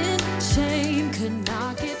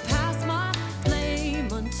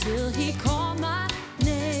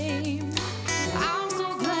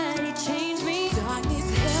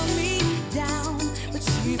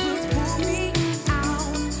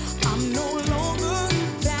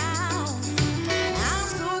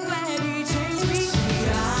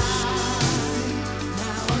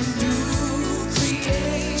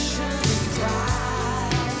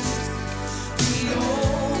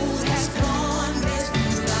 Has gone.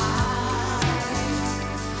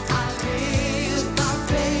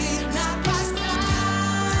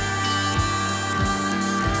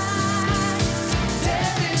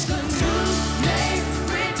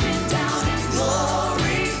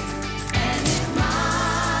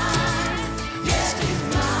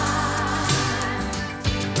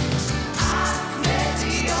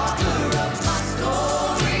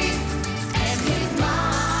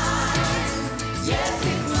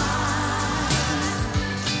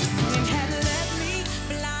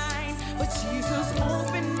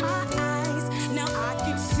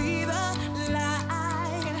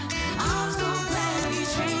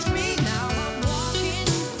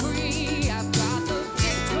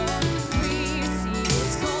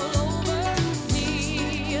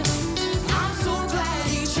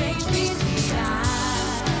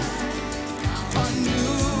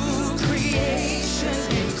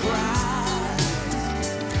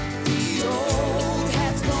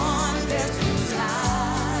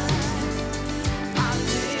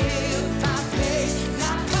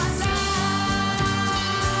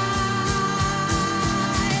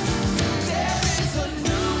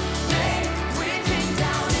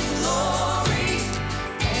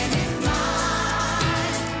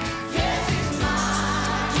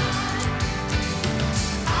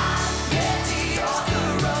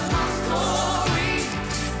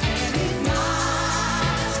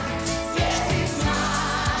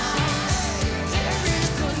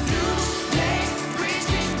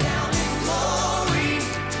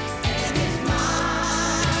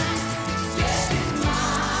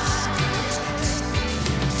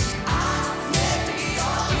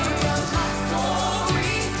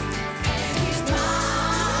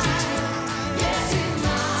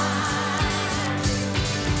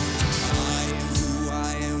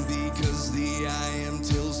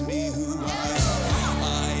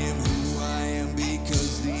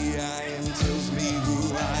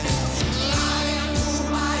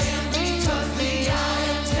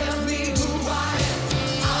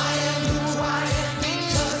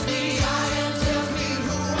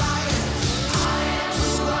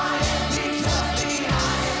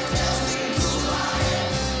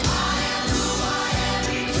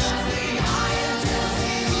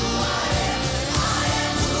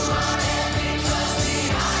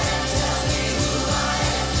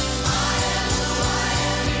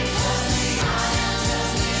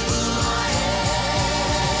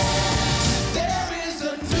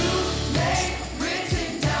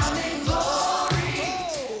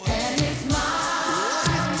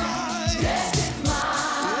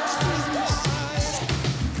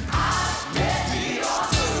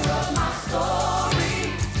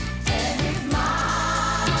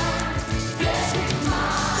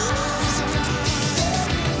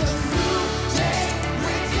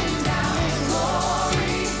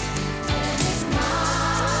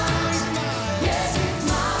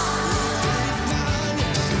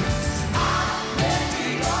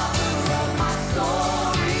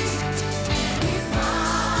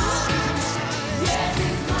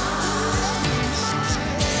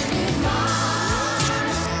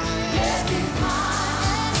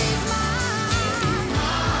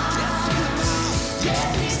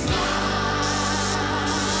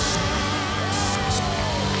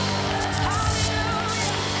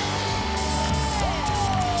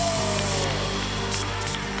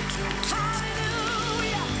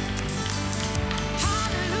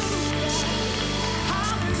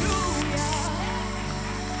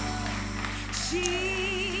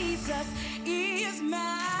 Jesus is mine.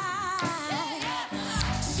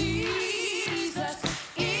 Jesus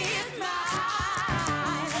is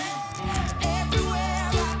mine. Everywhere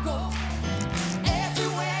I go,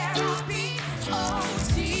 everywhere I be, oh,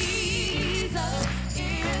 Jesus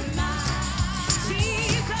is mine.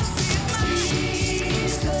 Jesus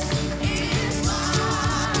is mine. Jesus is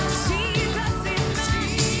mine. Jesus is mine.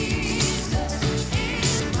 Jesus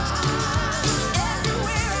is mine.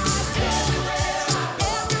 Everywhere I go,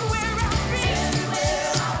 everywhere I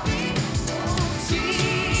be, oh,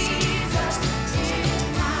 Jesus is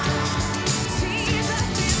mine. Jesus is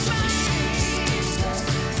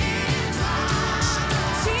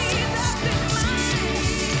mine. Jesus is mine.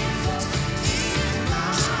 Jesus is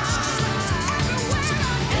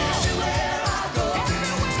everywhere I go,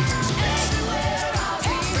 everywhere I be, everywhere I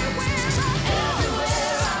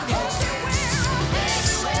go,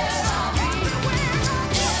 everywhere I be, everywhere I go,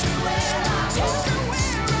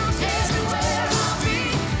 everywhere I be,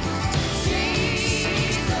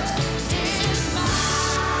 Jesus is mine.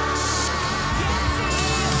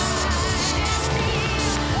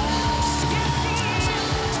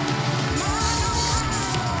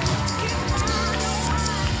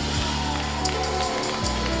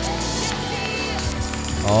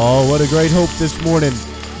 Oh, what a great hope this morning.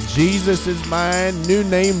 Jesus is mine, new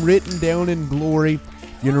name written down in glory.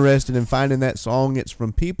 If you're interested in finding that song, it's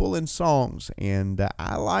from People and Songs, and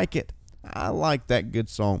I like it. I like that good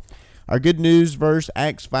song. Our good news verse,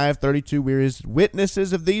 Acts 5:32, we're his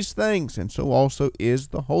witnesses of these things, and so also is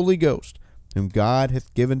the Holy Ghost, whom God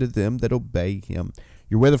hath given to them that obey him.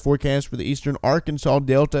 Your weather forecast for the eastern Arkansas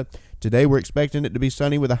Delta. Today we're expecting it to be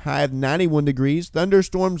sunny with a high of 91 degrees.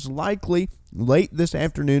 Thunderstorms likely late this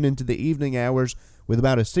afternoon into the evening hours with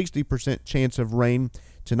about a 60% chance of rain.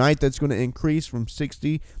 Tonight that's going to increase from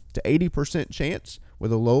 60 to 80% chance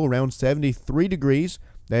with a low around 73 degrees.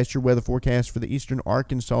 That's your weather forecast for the eastern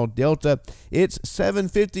Arkansas Delta. It's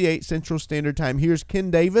 7:58 Central Standard Time. Here's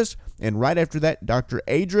Ken Davis, and right after that, Dr.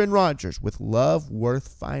 Adrian Rogers with Love Worth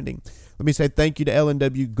Finding. Let me say thank you to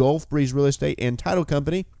L&W Gulf Breeze Real Estate and Title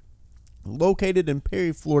Company, located in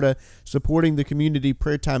Perry, Florida, supporting the Community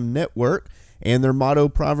Prayer Time Network. And their motto,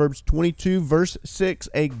 Proverbs 22, verse 6,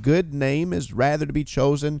 a good name is rather to be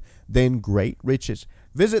chosen than great riches.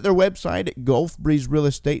 Visit their website at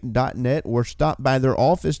gulfbreezerealestate.net or stop by their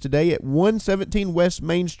office today at 117 West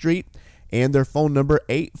Main Street and their phone number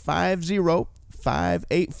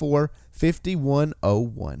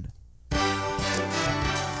 850-584-5101.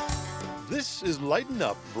 This is Lighten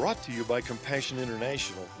Up, brought to you by Compassion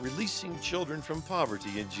International, releasing children from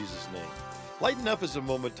poverty in Jesus' name. Lighten Up is a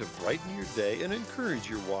moment to brighten your day and encourage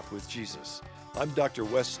your walk with Jesus. I'm Dr.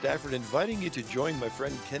 Wes Stafford, inviting you to join my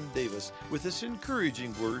friend Ken Davis with this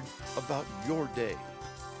encouraging word about your day.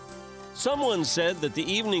 Someone said that the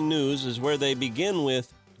evening news is where they begin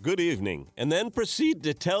with, "Good evening," and then proceed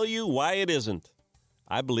to tell you why it isn't.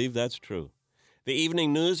 I believe that's true. The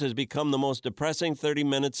evening news has become the most depressing 30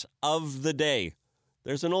 minutes of the day.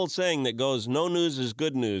 There's an old saying that goes, no news is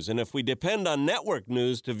good news, and if we depend on network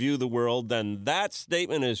news to view the world, then that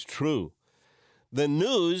statement is true. The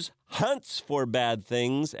news hunts for bad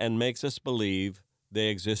things and makes us believe they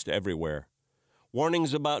exist everywhere.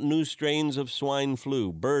 Warnings about new strains of swine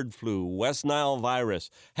flu, bird flu, West Nile virus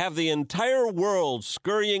have the entire world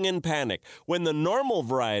scurrying in panic when the normal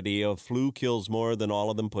variety of flu kills more than all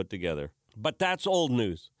of them put together. But that's old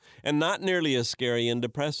news, and not nearly as scary and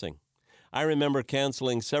depressing. I remember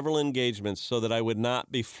canceling several engagements so that I would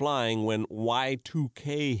not be flying when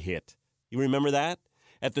Y2K hit. You remember that?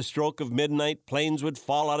 At the stroke of midnight, planes would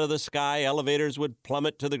fall out of the sky, elevators would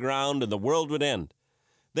plummet to the ground, and the world would end.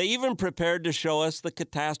 They even prepared to show us the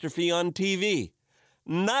catastrophe on TV.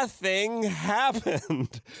 Nothing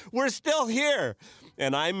happened. We're still here,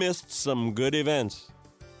 and I missed some good events.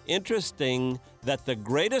 Interesting that the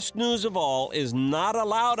greatest news of all is not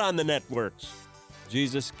allowed on the networks.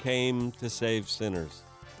 Jesus came to save sinners.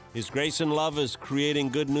 His grace and love is creating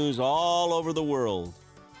good news all over the world.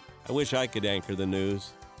 I wish I could anchor the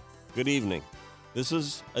news. Good evening. This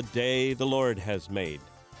is a day the Lord has made.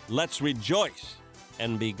 Let's rejoice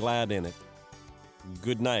and be glad in it.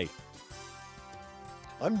 Good night.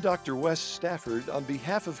 I'm Dr. Wes Stafford on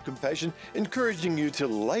behalf of Compassion, encouraging you to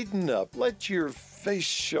lighten up, let your face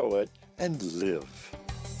show it, and live.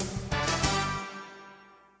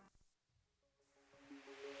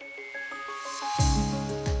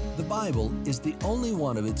 Bible is the only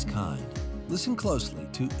one of its kind. Listen closely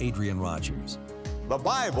to Adrian Rogers. The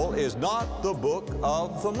Bible is not the book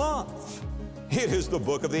of the month. It is the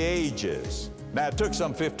book of the ages. Now, it took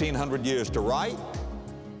some 1,500 years to write.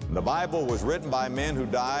 The Bible was written by men who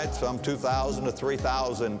died some 2,000 to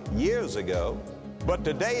 3,000 years ago. But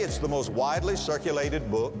today it's the most widely circulated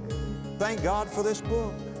book. Thank God for this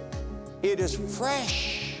book. It is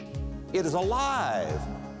fresh. It is alive.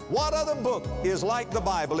 What other book is like the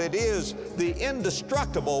Bible? It is the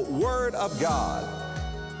indestructible Word of God.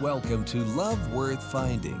 Welcome to Love Worth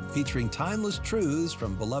Finding, featuring timeless truths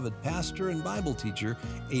from beloved pastor and Bible teacher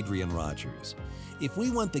Adrian Rogers. If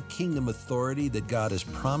we want the kingdom authority that God has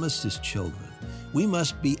promised His children, we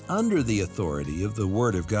must be under the authority of the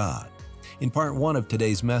Word of God. In part 1 of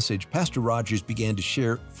today's message, Pastor Rogers began to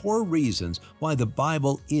share 4 reasons why the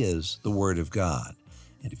Bible is the Word of God.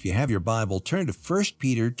 And if you have your Bible, turn to 1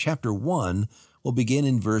 Peter chapter 1. We'll begin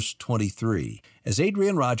in verse 23, as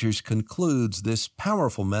Adrian Rogers concludes this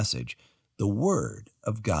powerful message, the Word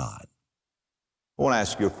of God. I want to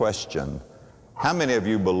ask you a question. How many of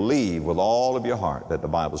you believe with all of your heart that the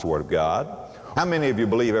Bible is the Word of God? How many of you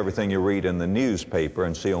believe everything you read in the newspaper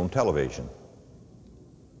and see on television?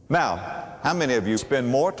 Now, how many of you spend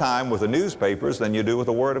more time with the newspapers than you do with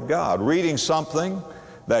the Word of God? Reading something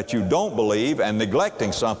that you don't believe and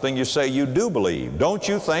neglecting something you say you do believe. Don't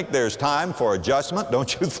you think there's time for adjustment?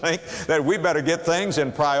 Don't you think that we better get things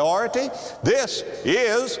in priority? This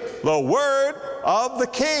is the Word of the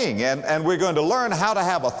King, and we're going to learn how to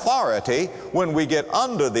have authority when we get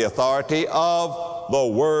under the authority of the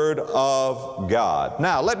Word of God.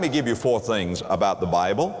 Now, let me give you 4 things about the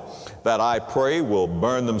Bible that I pray will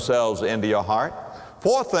burn themselves into your heart.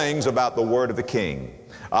 4 things about the Word of the King.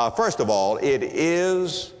 First of all, it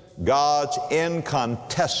is God's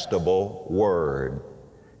incontestable Word.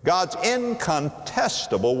 God's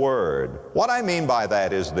incontestable Word. What I mean by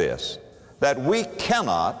that is this, that we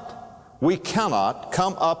cannot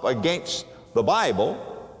come up against the Bible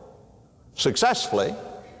successfully.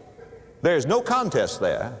 There's no contest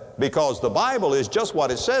there, because the Bible is just what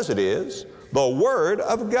it says it is, the Word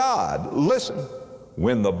of God. Listen,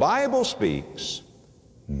 when the Bible speaks,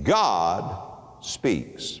 God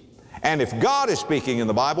speaks. And if God is speaking in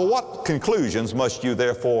the Bible, what conclusions must you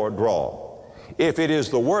therefore draw? If it is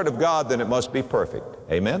the Word of God, then it must be perfect.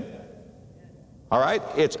 Amen? All right?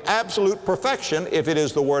 It's absolute perfection if it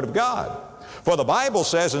is the Word of God. For the Bible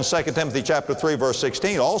says in 2 Timothy chapter 3, verse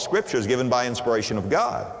 16, all Scripture is given by inspiration of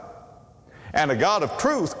God. And a God of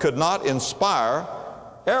truth could not inspire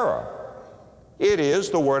error. It is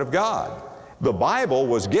the Word of God. The Bible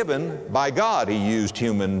was given by God. He used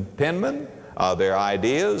human penmen. Their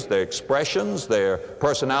ideas, their expressions, their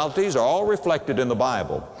personalities are all reflected in the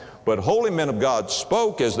Bible. But holy men of God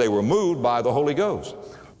spoke as they were moved by the Holy Ghost.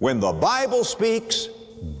 When the Bible speaks,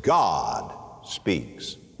 God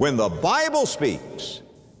speaks. When the Bible speaks,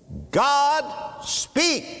 God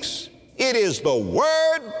speaks. It is the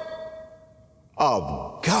Word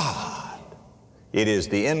of God. It is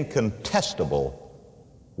the incontestable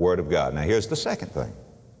Word of God. Now here's the second thing.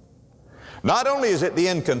 Not only is it the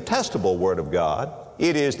incontestable Word of God,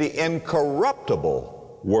 it is the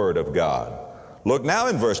incorruptible Word of God. Look now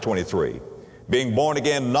in verse 23. Being born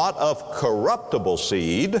again not of corruptible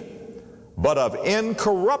seed, but of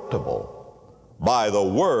incorruptible by the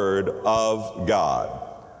Word of God.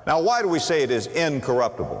 Now why do we say it is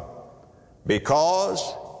incorruptible?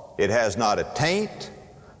 Because it has not a taint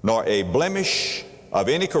nor a blemish of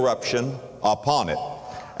any corruption upon it.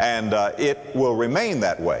 And it will remain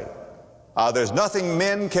that way. There's nothing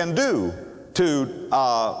men can do to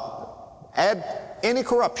add any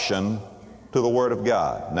corruption to the Word of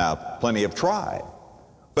God. Now, plenty have tried,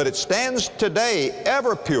 but it stands today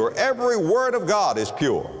ever pure. Every word of God is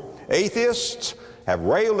pure. Atheists have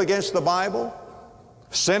railed against the Bible.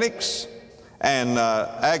 Cynics and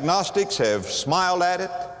agnostics have smiled at it.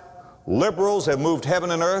 Liberals have moved heaven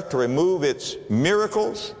and earth to remove its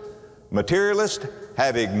miracles. Materialists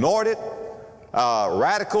have ignored it.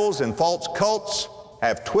 Radicals and false cults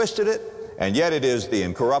have twisted it, and yet it is the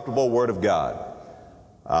incorruptible Word of God.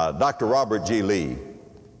 Dr. Robert G. Lee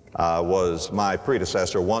was my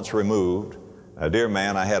predecessor, once removed. A dear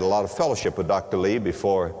man, I had a lot of fellowship with Dr. Lee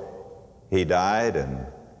before he died, and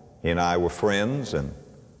he and I were friends, and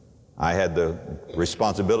I had the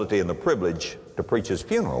responsibility and the privilege to preach his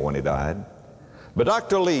funeral when he died. But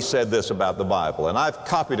Dr. Lee said this about the Bible, and I've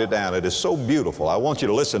copied it down. It is so beautiful. I want you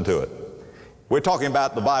to listen to it. We're talking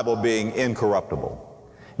about the Bible being incorruptible.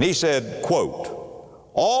 And he said, quote,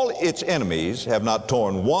 all its enemies have not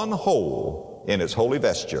torn one hole in its holy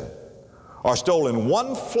vesture, or stolen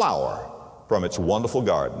one flower from its wonderful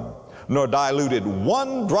garden. nor diluted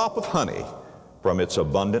one drop of honey from its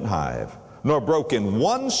abundant hive, nor broken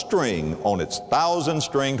one string on its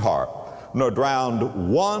 1,000-stringed harp, nor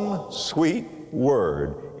drowned one sweet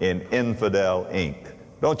word in infidel ink.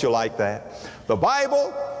 Don't you like that? The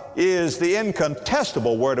Bible is the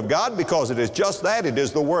incontestable Word of God because it is just that. It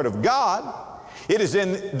is the Word of God. It is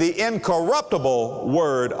in the incorruptible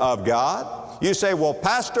Word of God. You say, well,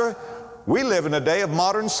 Pastor, we live in a day of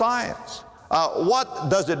modern science. What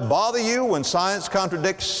does it bother you when science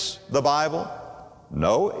contradicts the Bible?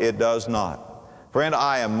 No, it does not. Friend,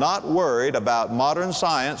 I am not worried about modern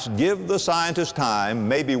science. Give the scientists time.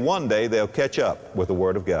 Maybe one day they'll catch up with the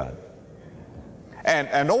Word of God.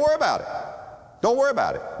 And don't worry about it. Don't worry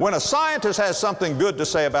about it. When a scientist has something good to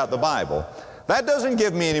say about the Bible, that doesn't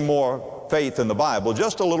give me any more faith in the Bible,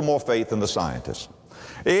 just a little more faith in the scientist.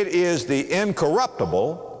 It is the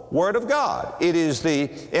incorruptible Word of God. It is the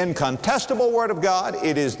incontestable Word of God.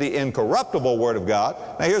 It is the incorruptible Word of God.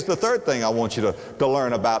 Now here's the third thing I want you to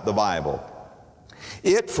learn about the Bible.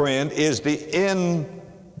 It, friend, is the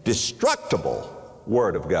indestructible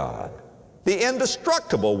Word of God. The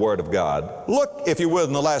indestructible Word of God. Look, if you will,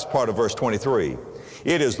 in the last part of verse 23.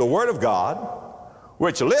 It is the Word of God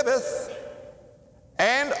which liveth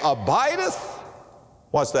and abideth.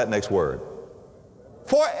 What's that next word?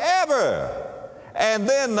 Forever. And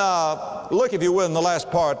then look, if you will, in the last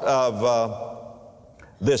part of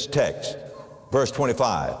this text, verse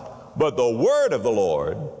 25. But the word of the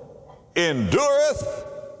Lord endureth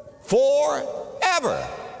forever.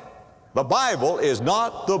 The Bible is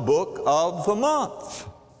not the book of the month.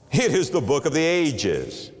 It is the book of the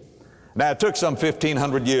ages. Now, it took some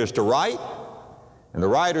 1,500 years to write, and the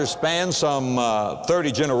writers spanned some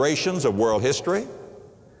 30 generations of world history.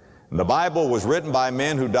 And the Bible was written by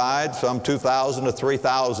men who died some 2,000 to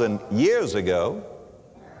 3,000 years ago.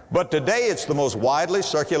 But today it's the most widely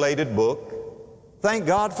circulated book. Thank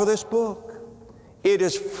God for this book. It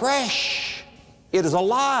is fresh. It is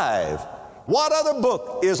alive. What other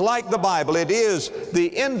book is like the Bible? It is the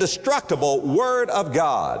indestructible Word of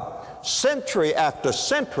God. Century after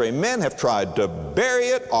century, men have tried to bury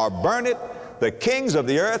it or burn it. The kings of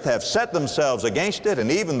the earth have set themselves against it,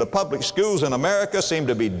 and even the public schools in America seem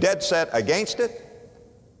to be dead set against it.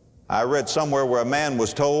 I read somewhere where a man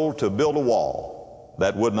was told to build a wall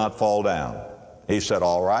that would not fall down. He said,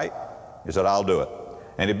 all right. He said, I'll do it.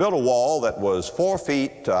 And he built a wall that was 4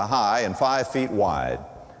 feet high and 5 feet wide.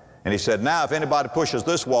 And he said, now if anybody pushes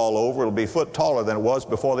this wall over, it'll be a foot taller than it was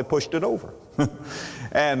before they pushed it over.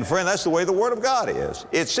 And friend, that's the way the Word of God is.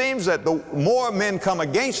 It seems that the more men come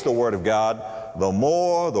against the Word of God, the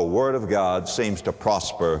more the Word of God seems to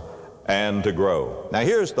prosper and to grow. Now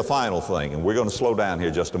here's the final thing, and we're going to slow down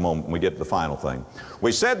here just a moment when we get to the final thing.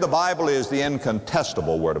 We said the Bible is the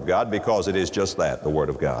incontestable Word of God because it is just that, the Word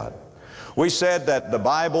of God. We said that the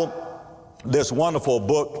Bible, this wonderful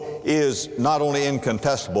book, is not only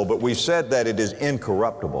incontestable, but we've said that it is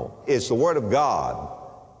incorruptible. It's the Word of God,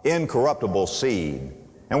 incorruptible seed.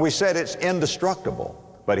 And we said it's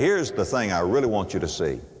indestructible. But here's the thing I really want you to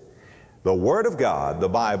see. The Word of God, the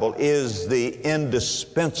Bible, is the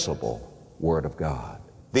indispensable Word of God.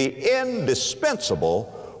 The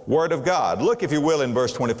indispensable Word of God. Look, if you will, in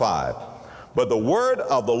verse 25. But the word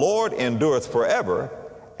of the Lord endureth forever,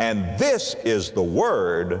 and this is the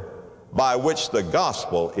word by which the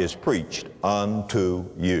gospel is preached unto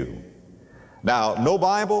you. Now, no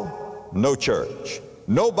Bible, no church.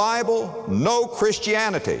 No Bible, no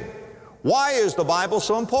Christianity. Why is the Bible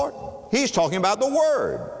so important? He's talking about the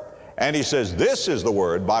Word. And he says, this is the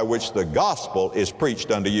word by which the gospel is preached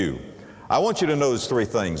unto you. I want you to notice 3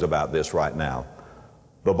 things about this right now.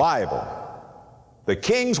 The Bible, the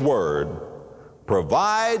King's Word,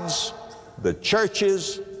 provides the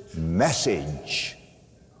church's message.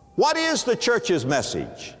 What is the church's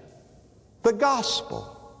message? The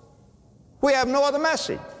gospel. We have no other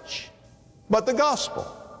message but the gospel.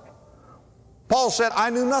 Paul said, I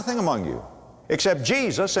knew nothing among you except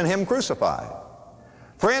Jesus and Him crucified.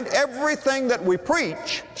 Friend, everything that we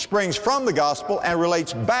preach springs from the gospel and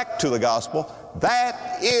relates back to the gospel.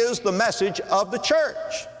 That is the message of the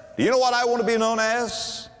church. Do you know what I want to be known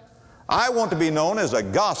as? I want to be known as a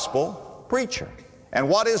gospel preacher. And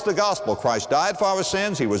what is the gospel? Christ died for our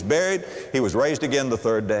sins. He was buried. He was raised again the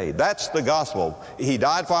 3rd day. That's the gospel. He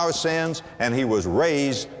died for our sins, and He was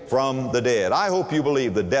raised from the dead. I hope you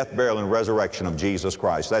believe the death, burial, and resurrection of Jesus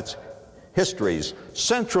Christ. That's history's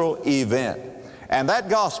central event. And that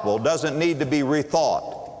gospel doesn't need to be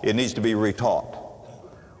rethought. It needs to be retaught.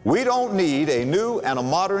 We don't need a new and a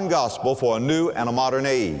modern gospel for a new and a modern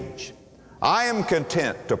age. I am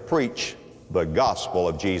content to preach the gospel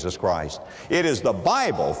of Jesus Christ. It is the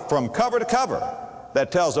Bible from cover to cover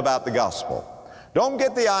that tells about the gospel. Don't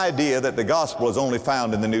get the idea that the gospel is only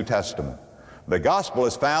found in the New Testament. The gospel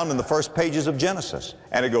is found in the first pages of Genesis,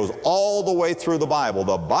 and it goes all the way through the Bible.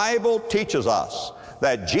 The Bible teaches us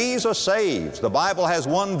that Jesus saves. The Bible has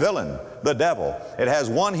one villain, the devil. It has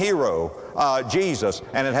one hero, Jesus,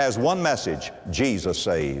 and it has one message, Jesus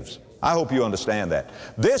saves. I hope you understand that.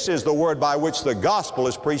 This is the word by which the gospel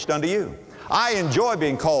is preached unto you. I enjoy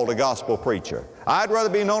being called a gospel preacher. I'd rather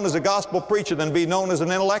be known as a gospel preacher than be known as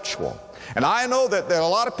an intellectual. And I know that there are a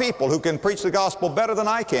lot of people who can preach the gospel better than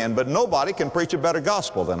I can, but nobody can preach a better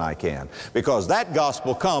gospel than I can, because that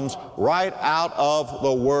gospel comes right out of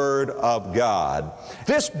the Word of God.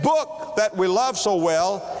 This book that we love so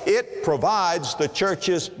well, it provides the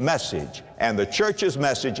church's message, and the church's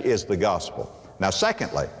message is the gospel. Now,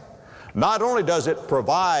 secondly, not only does it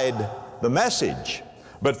provide the message,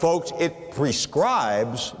 but folks, it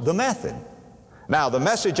prescribes the method. Now, the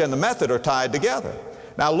message and the method are tied together.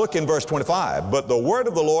 Now look in verse 25. But the word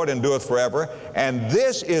of the Lord endureth forever, and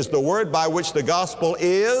this is the word by which the gospel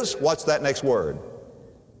is, what's that next word?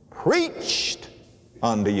 Preached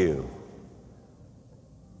unto you.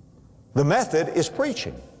 The method is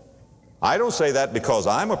preaching. I don't say that because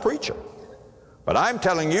I'm a preacher, but I'm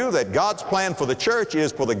telling you that God's plan for the church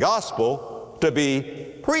is for the gospel to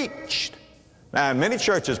be preached. Now, in many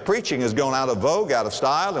churches, preaching has gone out of vogue, out of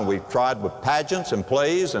style, and we've tried with pageants and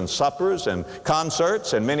plays and suppers and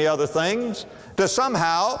concerts and many other things to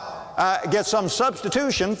somehow get some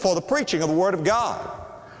substitution for the preaching of the Word of God.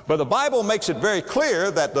 But the Bible makes it very clear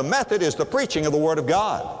that the method is the preaching of the Word of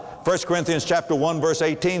God. 1 Corinthians chapter 1, verse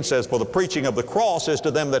 18 says, For the preaching of the cross is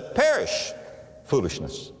to them that perish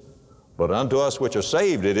foolishness, but unto us which are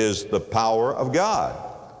saved it is the power of God.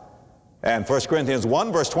 And 1 Corinthians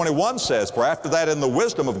 1 verse 21 says, For after that in the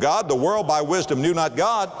wisdom of God, the world by wisdom knew not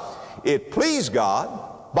God, it pleased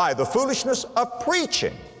God by the foolishness of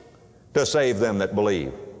preaching to save them that believe.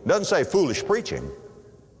 It doesn't say foolish preaching,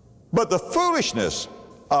 but the foolishness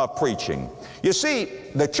of preaching. You see,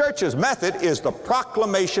 the church's method is the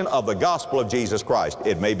proclamation of the gospel of Jesus Christ.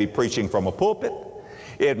 It may be preaching from a pulpit.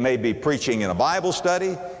 It may be preaching in a Bible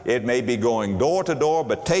study. It may be going door to door,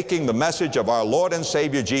 but taking the message of our Lord and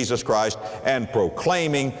Savior Jesus Christ and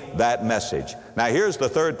proclaiming that message. Now here's the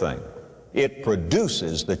third thing. It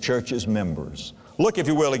produces the church's members. Look, if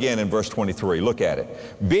you will, again in verse 23. Look at it.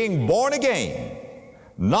 Being born again,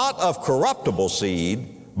 not of corruptible seed,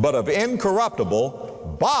 but of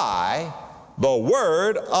incorruptible, by the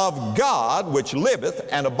word of God, which liveth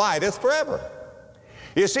and abideth forever.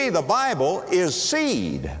 You see, the Bible is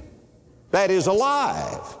seed that is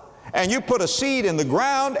alive. And you put a seed in the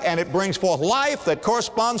ground and it brings forth life that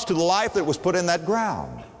corresponds to the life that was put in that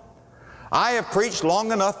ground. I have preached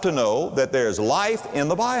long enough to know that there's life in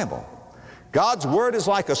the Bible. God's Word is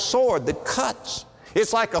like a sword that cuts.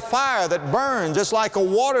 It's like a fire that burns. It's like a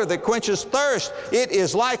water that quenches thirst. It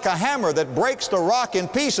is like a hammer that breaks the rock in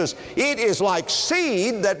pieces. It is like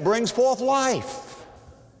seed that brings forth life.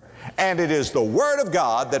 And it is the Word of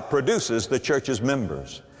God that produces the church's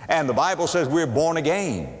members. And the Bible says we're born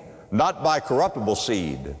again, not by corruptible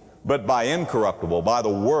seed, but by incorruptible, by the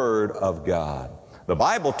Word of God. The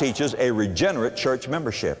Bible teaches a regenerate church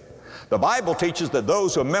membership. The Bible teaches that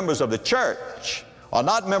those who are members of the church are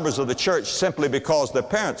not members of the church simply because their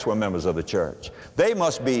parents were members of the church. They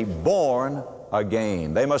must be born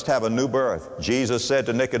again. They must have a new birth. Jesus said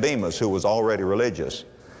to Nicodemus, who was already religious,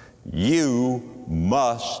 you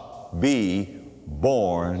must be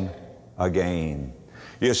born again.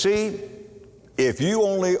 You see, if you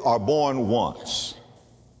only are born once,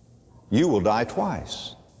 you will die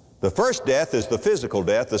twice. The first death is the physical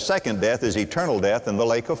death. The second death is eternal death in the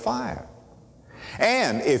lake of fire.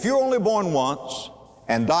 And if you're only born once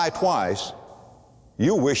and die twice,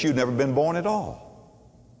 you wish you'd never been born at all.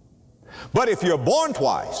 But if you're born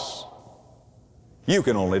twice, you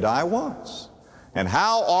can only die once. And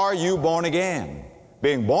how are you born again?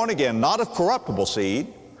 Being born again, not of corruptible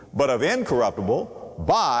seed, but of incorruptible,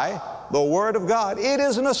 by the Word of God. It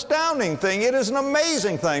is an astounding thing. It is an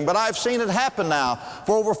amazing thing. But I've seen it happen now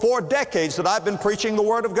for over 4 decades that I've been preaching the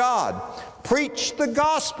Word of God. Preach the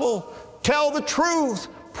gospel. Tell the truth.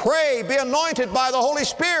 Pray. Be anointed by the Holy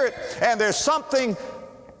Spirit. And there's something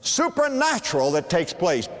supernatural that takes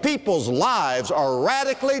place. People's lives are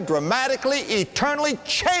radically, dramatically, eternally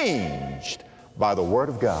changed by the Word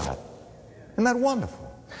of God. Isn't that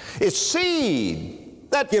wonderful? It's seed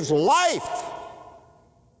that gives life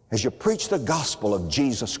as you preach the gospel of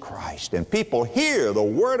Jesus Christ and people hear the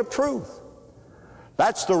word of truth.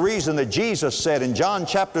 That's the reason that Jesus said in John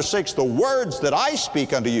chapter 6, the words that I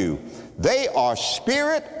speak unto you, They are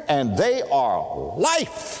spirit and they are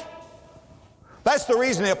life. That's the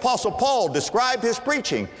reason the Apostle Paul described his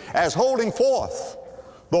preaching as holding forth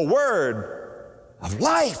the word of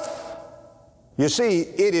life. You see,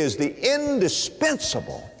 it is the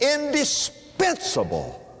indispensable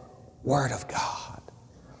Word of God.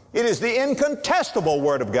 It is the incontestable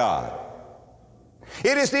Word of God.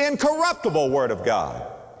 It is the incorruptible Word of God.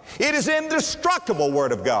 It is the indestructible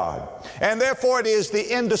Word of God. And therefore it is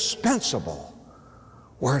the indispensable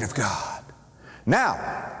Word of God. Now,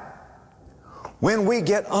 when we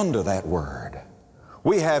get under that Word,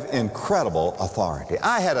 we have incredible authority.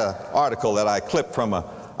 I had an article that I clipped from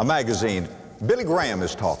a magazine. Billy Graham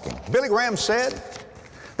is talking. Billy Graham said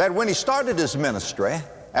that when he started his ministry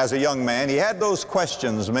as a young man, he had those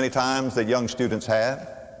questions many times that young students have.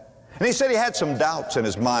 And he said he had some doubts in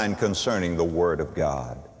his mind concerning the Word of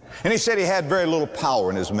God. And he said he had very little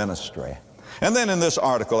power in his ministry. And then in this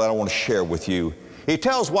article that I want to share with you, he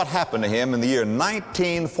tells what happened to him in the year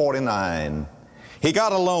 1949. He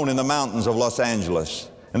got alone in the mountains of Los Angeles,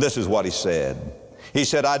 and this is what he said. He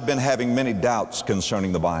said, I'd been having many doubts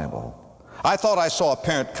concerning the Bible. I thought I saw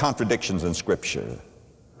apparent contradictions in Scripture,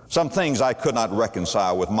 some things I could not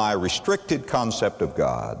reconcile with my restricted concept of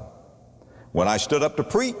God. When I stood up to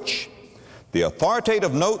preach, the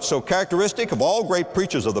authoritative note so characteristic of all great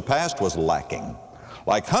preachers of the past was lacking.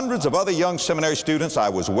 Like hundreds of other young seminary students, I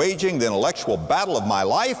was waging the intellectual battle of my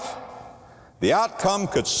life. The outcome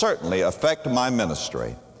could certainly affect my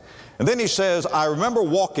ministry. And then he says, I remember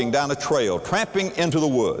walking down a trail, tramping into the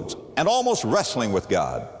woods, and almost wrestling with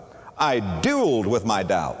God. I dueled with my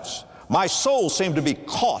doubts. My soul seemed to be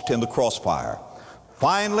caught in the crossfire.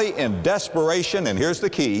 Finally, in desperation, and here's the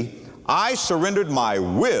key, I surrendered my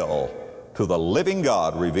will to the living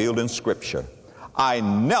God revealed in Scripture. I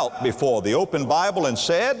knelt before the open Bible and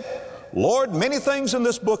said, Lord, many things in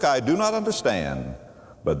this book I do not understand,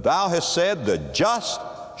 but thou hast said, the just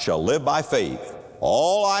shall live by faith.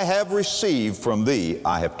 All I have received from thee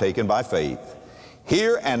I have taken by faith.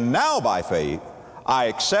 Here and now by faith I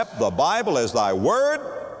accept the Bible as thy word.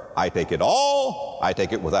 I take it all. I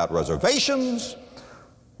take it without reservations.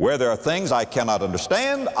 Where there are things I cannot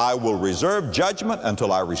understand, I will reserve judgment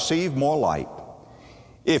until I receive more light.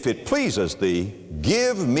 If it pleases thee,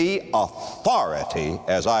 give me authority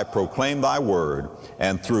as I proclaim thy word,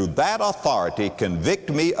 and through that authority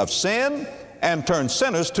convict me of sin and turn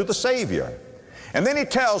sinners to the Savior. And then he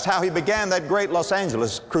tells how he began that great Los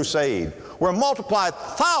Angeles crusade, where multiplied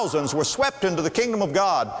thousands were swept into the kingdom of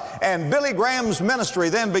God. And Billy Graham's ministry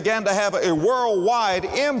then began to have a worldwide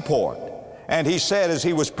import. And he said, as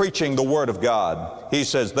he was preaching the Word of God, he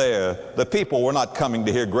says there, the people were not coming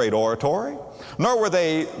to hear great oratory, nor were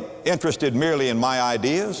they interested merely in my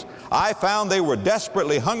ideas. I found they were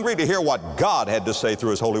desperately hungry to hear what God had to say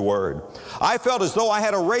through His holy word. I felt as though I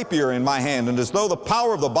had a rapier in my hand, and as though the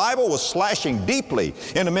power of the Bible was slashing deeply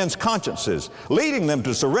into men's consciences, leading them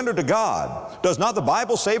to surrender to God. Does not the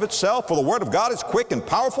Bible save itself? For the Word of God is quick and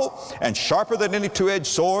powerful and sharper than any two-edged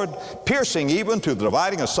sword, piercing even to the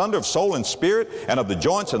dividing asunder of soul and spirit, and of the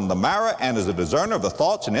joints and the marrow, and is a discerner of the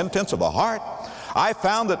thoughts and intents of the heart. I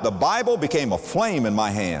found that the Bible became a flame in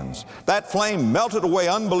my hands. That flame melted away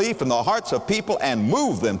unbelief in the hearts of people and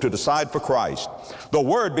moved them to decide for Christ. The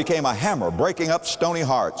Word became a hammer, breaking up stony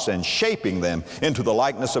hearts and shaping them into the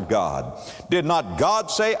likeness of God. Did not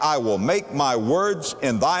God say, I will make my words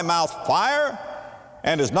in thy mouth fire?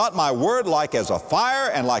 And is not my word like as a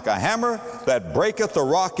fire and like a hammer that breaketh the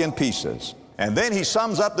rock in pieces? And then he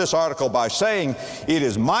sums up this article by saying, it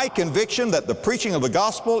is my conviction that the preaching of the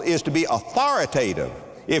gospel is to be authoritative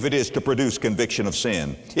if it is to produce conviction of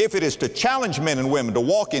sin, if it is to challenge men and women to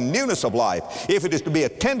walk in newness of life, if it is to be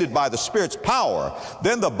attended by the Spirit's power,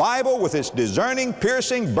 then the Bible with its discerning,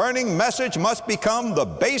 piercing, burning message must become the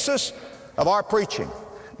basis of our preaching.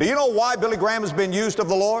 Do you know why Billy Graham has been used of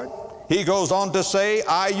the Lord? He goes on to say,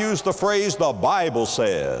 I use the phrase, the Bible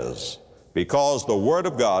says, because the Word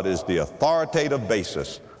of God is the authoritative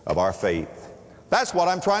basis of our faith. That's what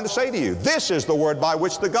I'm trying to say to you. This is the word by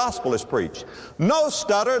which the gospel is preached. No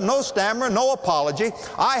stutter, no stammer, no apology.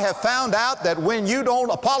 I have found out that when you don't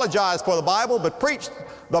apologize for the Bible but preach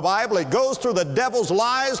the Bible, it goes through the devil's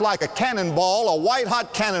lies like a cannonball, a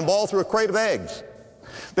white-hot cannonball through a crate of eggs.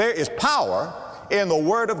 There is power in the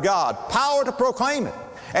Word of God, power to proclaim it.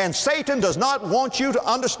 And Satan does not want you to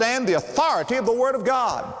understand the authority of the Word of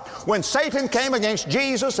God. When Satan came against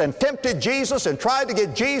Jesus and tempted Jesus and tried to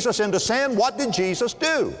get Jesus into sin, what did Jesus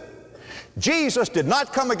do? Jesus did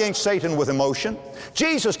not come against Satan with emotion.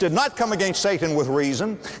 Jesus did not come against Satan with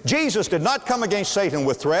reason. Jesus did not come against Satan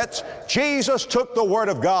with threats. Jesus took the Word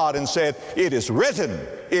of God and said, it is written,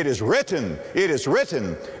 it is written, it is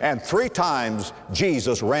written. And 3 times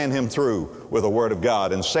Jesus ran him through with the Word of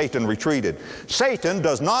God, and Satan retreated. Satan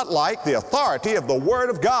does not like the authority of the Word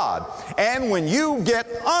of God. And when you get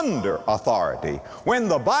under authority, when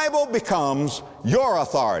the Bible becomes your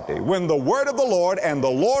authority, when the Word of the Lord and the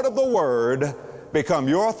Lord of the Word become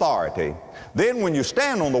your authority, then when you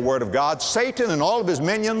stand on the Word of God, Satan and all of his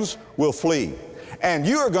minions will flee. And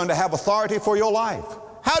you are going to have authority for your life.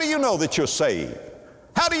 How do you know that you're saved?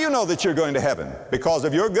 How do you know that you're going to heaven? Because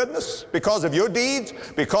of your goodness? Because of your deeds?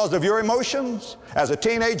 Because of your emotions? As a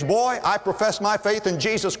teenage boy, I professed my faith in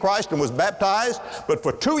Jesus Christ and was baptized, but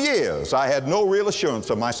for 2 years I had no real assurance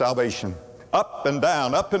of my salvation. Up and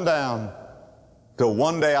down, till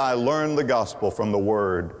one day I learned the gospel from the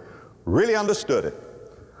Word, really understood it.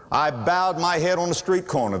 I bowed my head on the street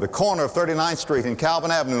corner, the corner of 39th Street and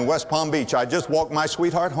Calvin Avenue in West Palm Beach. I just walked my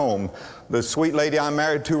sweetheart home, the sweet lady I'm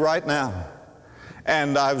married to right now.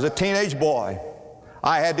 And I was a teenage boy.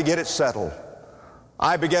 I had to get it settled.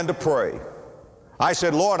 I began to pray. I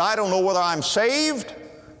said, Lord, I don't know whether I'm saved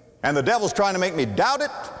and the devil's trying to make me doubt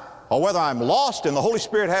it, or whether I'm lost and the Holy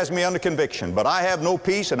Spirit has me under conviction. But I have no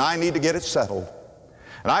peace and I need to get it settled.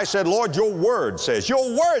 And I said, Lord, your word says,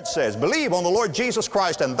 believe on the Lord Jesus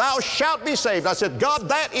Christ and thou shalt be saved. I said, God,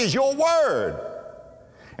 that is your word.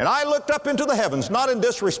 And I looked up into the heavens, not in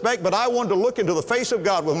disrespect, but I wanted to look into the face of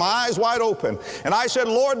God with my eyes wide open. And I said,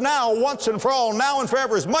 Lord, now, once and for all, now and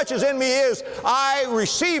forever, as much as in me is, I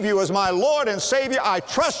receive you as my Lord and Savior. I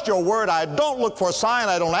trust your word. I don't look for a sign.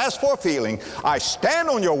 I don't ask for a feeling. I stand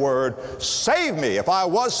on your word. Save me. If I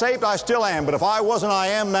was saved, I still am. But if I wasn't, I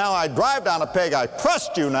am now. I drive down a peg. I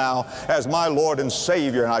trust you now as my Lord and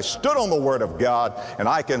Savior. And I stood on the word of God. And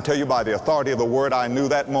I can tell you by the authority of the word, I knew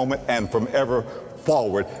that moment and from ever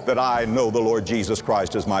forward that I know the Lord Jesus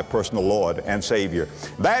Christ as my personal Lord and Savior.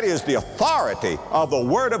 That is the authority of the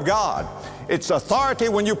Word of God. It's authority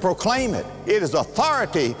when you proclaim it. It is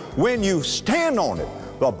authority when you stand on it.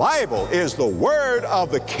 The Bible is the Word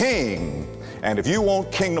of the King. And if you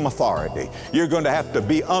want kingdom authority, you're going to have to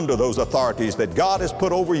be under those authorities that God has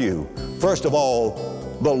put over you. First of all,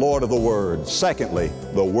 the Lord of the Word. Secondly,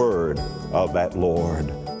 the Word of that Lord,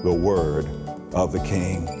 the Word of the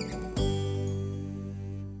King.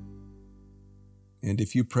 And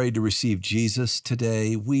if you prayed to receive Jesus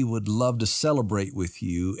today, we would love to celebrate with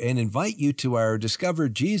you and invite you to our Discover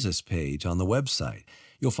Jesus page on the website.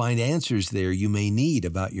 You'll find answers there you may need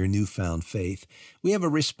about your newfound faith. We have a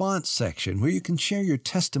response section where you can share your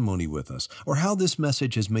testimony with us or how this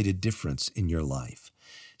message has made a difference in your life.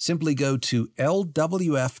 Simply go to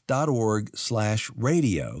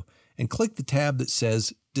lwf.org/radio and click the tab that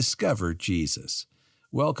says Discover Jesus.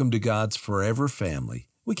 Welcome to God's forever family.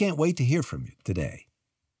 We can't wait to hear from you today.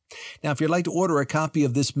 Now, if you'd like to order a copy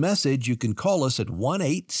of this message, you can call us at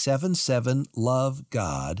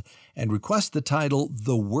 1-877-LOVE-GOD and request the title,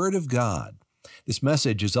 The Word of God. This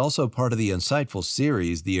message is also part of the insightful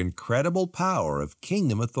series, The Incredible Power of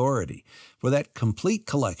Kingdom Authority. For that complete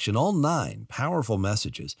collection, all 9 powerful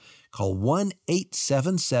messages, call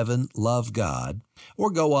 1-877-LOVE-GOD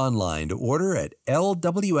or go online to order at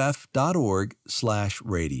lwf.org/radio.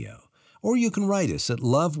 Or you can write us at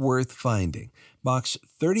Love Worth Finding, Box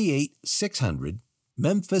 38600,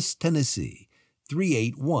 Memphis, Tennessee,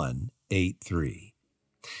 38183.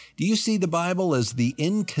 Do you see the Bible as the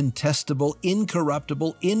incontestable,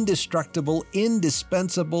 incorruptible, indestructible,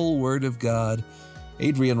 indispensable Word of God?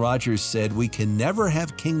 Adrian Rogers said, we can never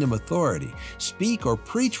have kingdom authority, speak or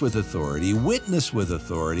preach with authority, witness with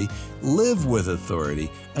authority, live with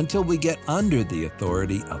authority, until we get under the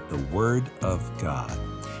authority of the Word of God.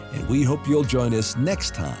 And we hope you'll join us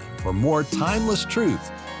next time for more timeless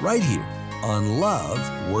truth right here on Love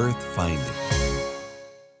Worth Finding.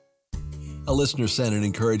 A listener sent an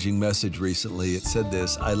encouraging message recently. It said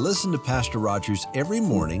this: I listen to Pastor Rogers every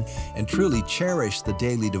morning and truly cherish the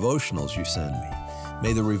daily devotionals you send me.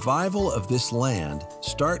 May the revival of this land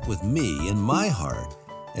start with me in my heart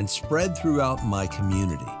and spread throughout my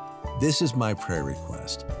community. This is my prayer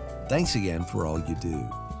request. Thanks again for all you do.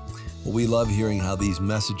 Well, we love hearing how these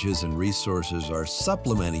messages and resources are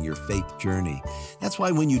supplementing your faith journey. That's why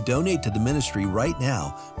when you donate to the ministry right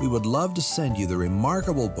now, we would love to send you the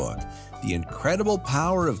remarkable book, The Incredible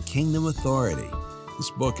Power of Kingdom Authority. This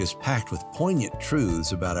book is packed with poignant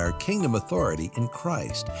truths about our kingdom authority in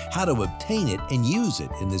Christ, how to obtain it and use it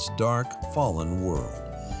in this dark, fallen world.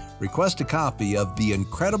 Request a copy of The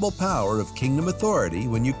Incredible Power of Kingdom Authority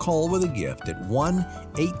when you call with a gift at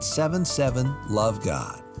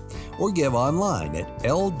 1-877-LOVE-GOD. Or give online at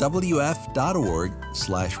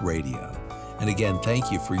lwf.org/radio. And again,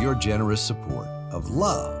 thank you for your generous support of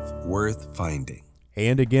Love Worth Finding.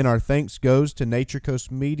 And again, our thanks goes to Nature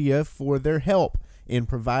Coast Media for their help in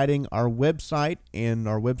providing our website and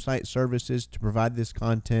our website services to provide this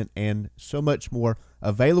content and so much more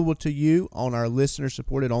available to you on our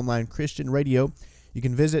listener-supported online Christian radio. You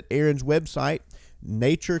can visit Aaron's website,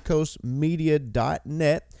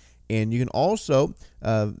 naturecoastmedia.net, and you can also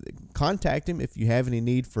contact him if you have any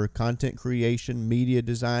need for content creation, media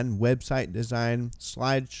design, website design,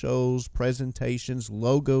 slideshows, presentations,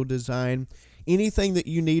 logo design, anything that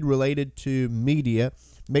you need related to media.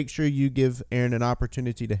 Make sure you give Aaron an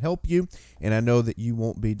opportunity to help you, and I know that you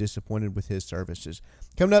won't be disappointed with his services.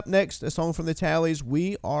 Coming up next, a song from the Tallies,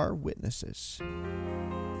 We Are Witnesses.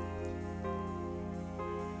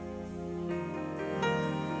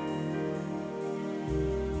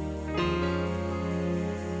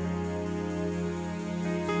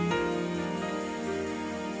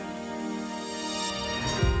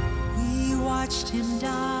 We watched him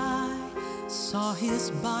die, saw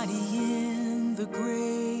his body in the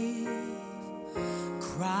grave,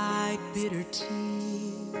 cried bitter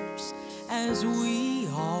tears as we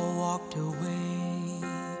all walked away,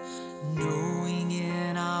 knowing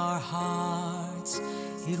in our hearts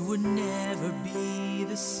it would never be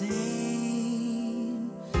the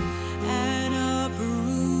same. An upper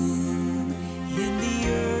room in the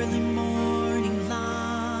early morning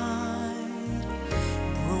light,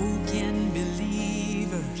 broken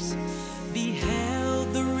believers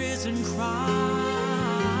beheld the risen Christ.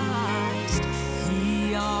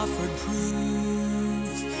 He offered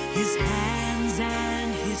proof, his hands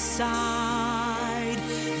and his side,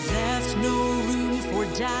 left no room for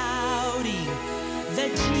doubting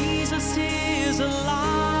that Jesus is alive.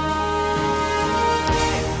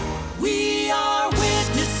 We are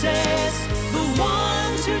witnesses, the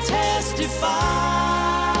ones who testify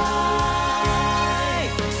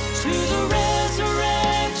to the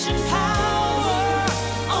resurrection power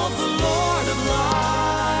of the Lord of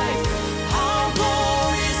life, our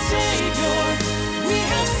glorious Savior. We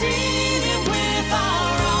have seen him with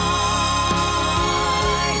our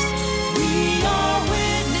eyes. We are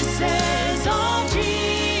witnesses of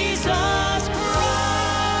Jesus Christ.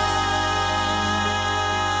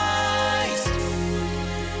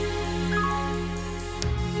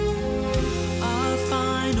 A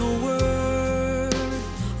final word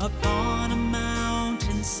upon a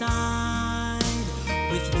mountainside.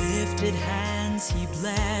 With lifted hands he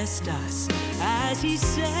blessed us as he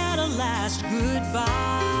said a last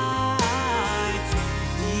goodbye.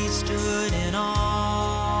 We stood in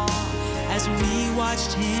awe as we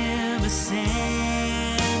watched him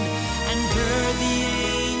ascend and heard the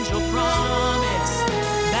angel promise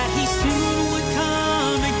that he soon would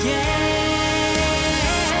come again.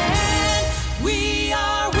 We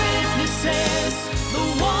are witnesses, the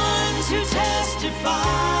ones who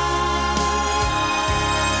testify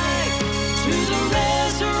to the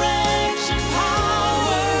resurrection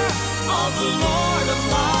power of the Lord of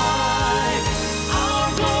life, our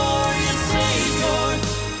glorious Savior.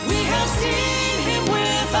 We have seen him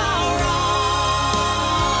with our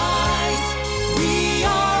eyes. We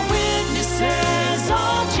are witnesses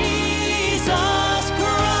of Jesus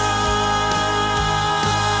Christ,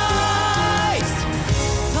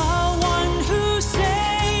 the one who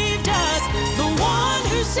saved us, the one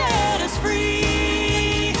who set us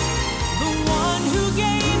free, the one who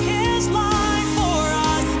gave his life for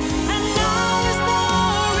us and now is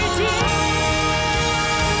the redeemed.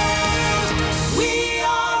 We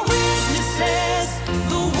are witnesses,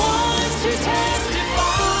 the ones who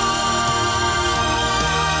testify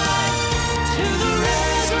to the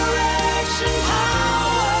resurrection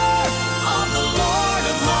power of the Lord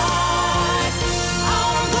of life,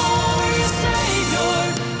 our glorious Savior.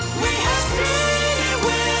 We have seen it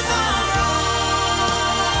with our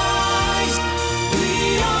eyes. We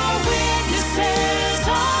are witnesses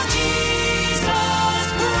of Jesus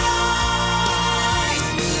Christ,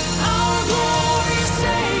 our glorious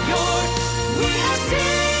Savior. We have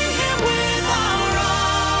seen him with our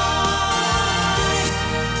eyes.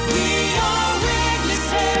 We are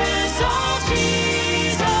witnesses of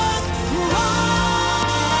Jesus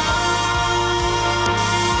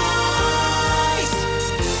Christ,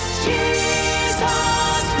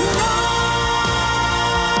 Jesus Christ.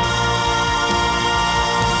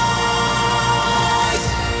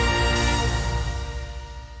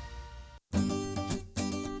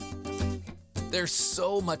 There's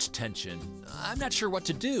so much tension. I'm not sure what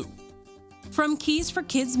to do. From Keys for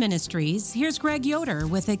Kids Ministries, here's Greg Yoder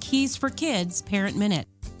with a Keys for Kids Parent Minute.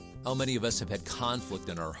 How many of us have had conflict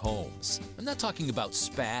in our homes? I'm not talking about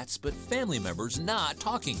spats, but family members not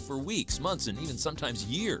talking for weeks, months, and even sometimes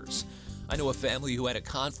years. I know a family who had a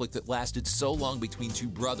conflict that lasted so long between two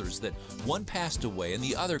brothers that one passed away and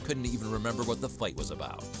the other couldn't even remember what the fight was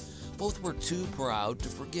about. Both were too proud to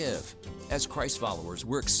forgive. As Christ followers,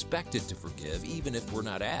 we're expected to forgive even if we're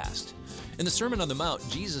not asked. In the Sermon on the Mount,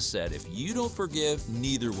 Jesus said, if you don't forgive,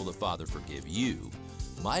 neither will the Father forgive you.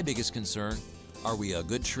 My biggest concern, are we a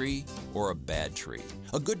good tree or a bad tree?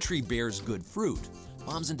 A good tree bears good fruit.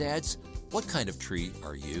 Moms and dads, what kind of tree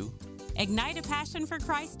are you? Ignite a passion for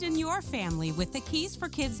Christ in your family with the Keys for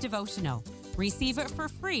Kids devotional. Receive it for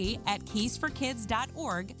free at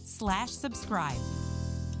keysforkids.org/subscribe.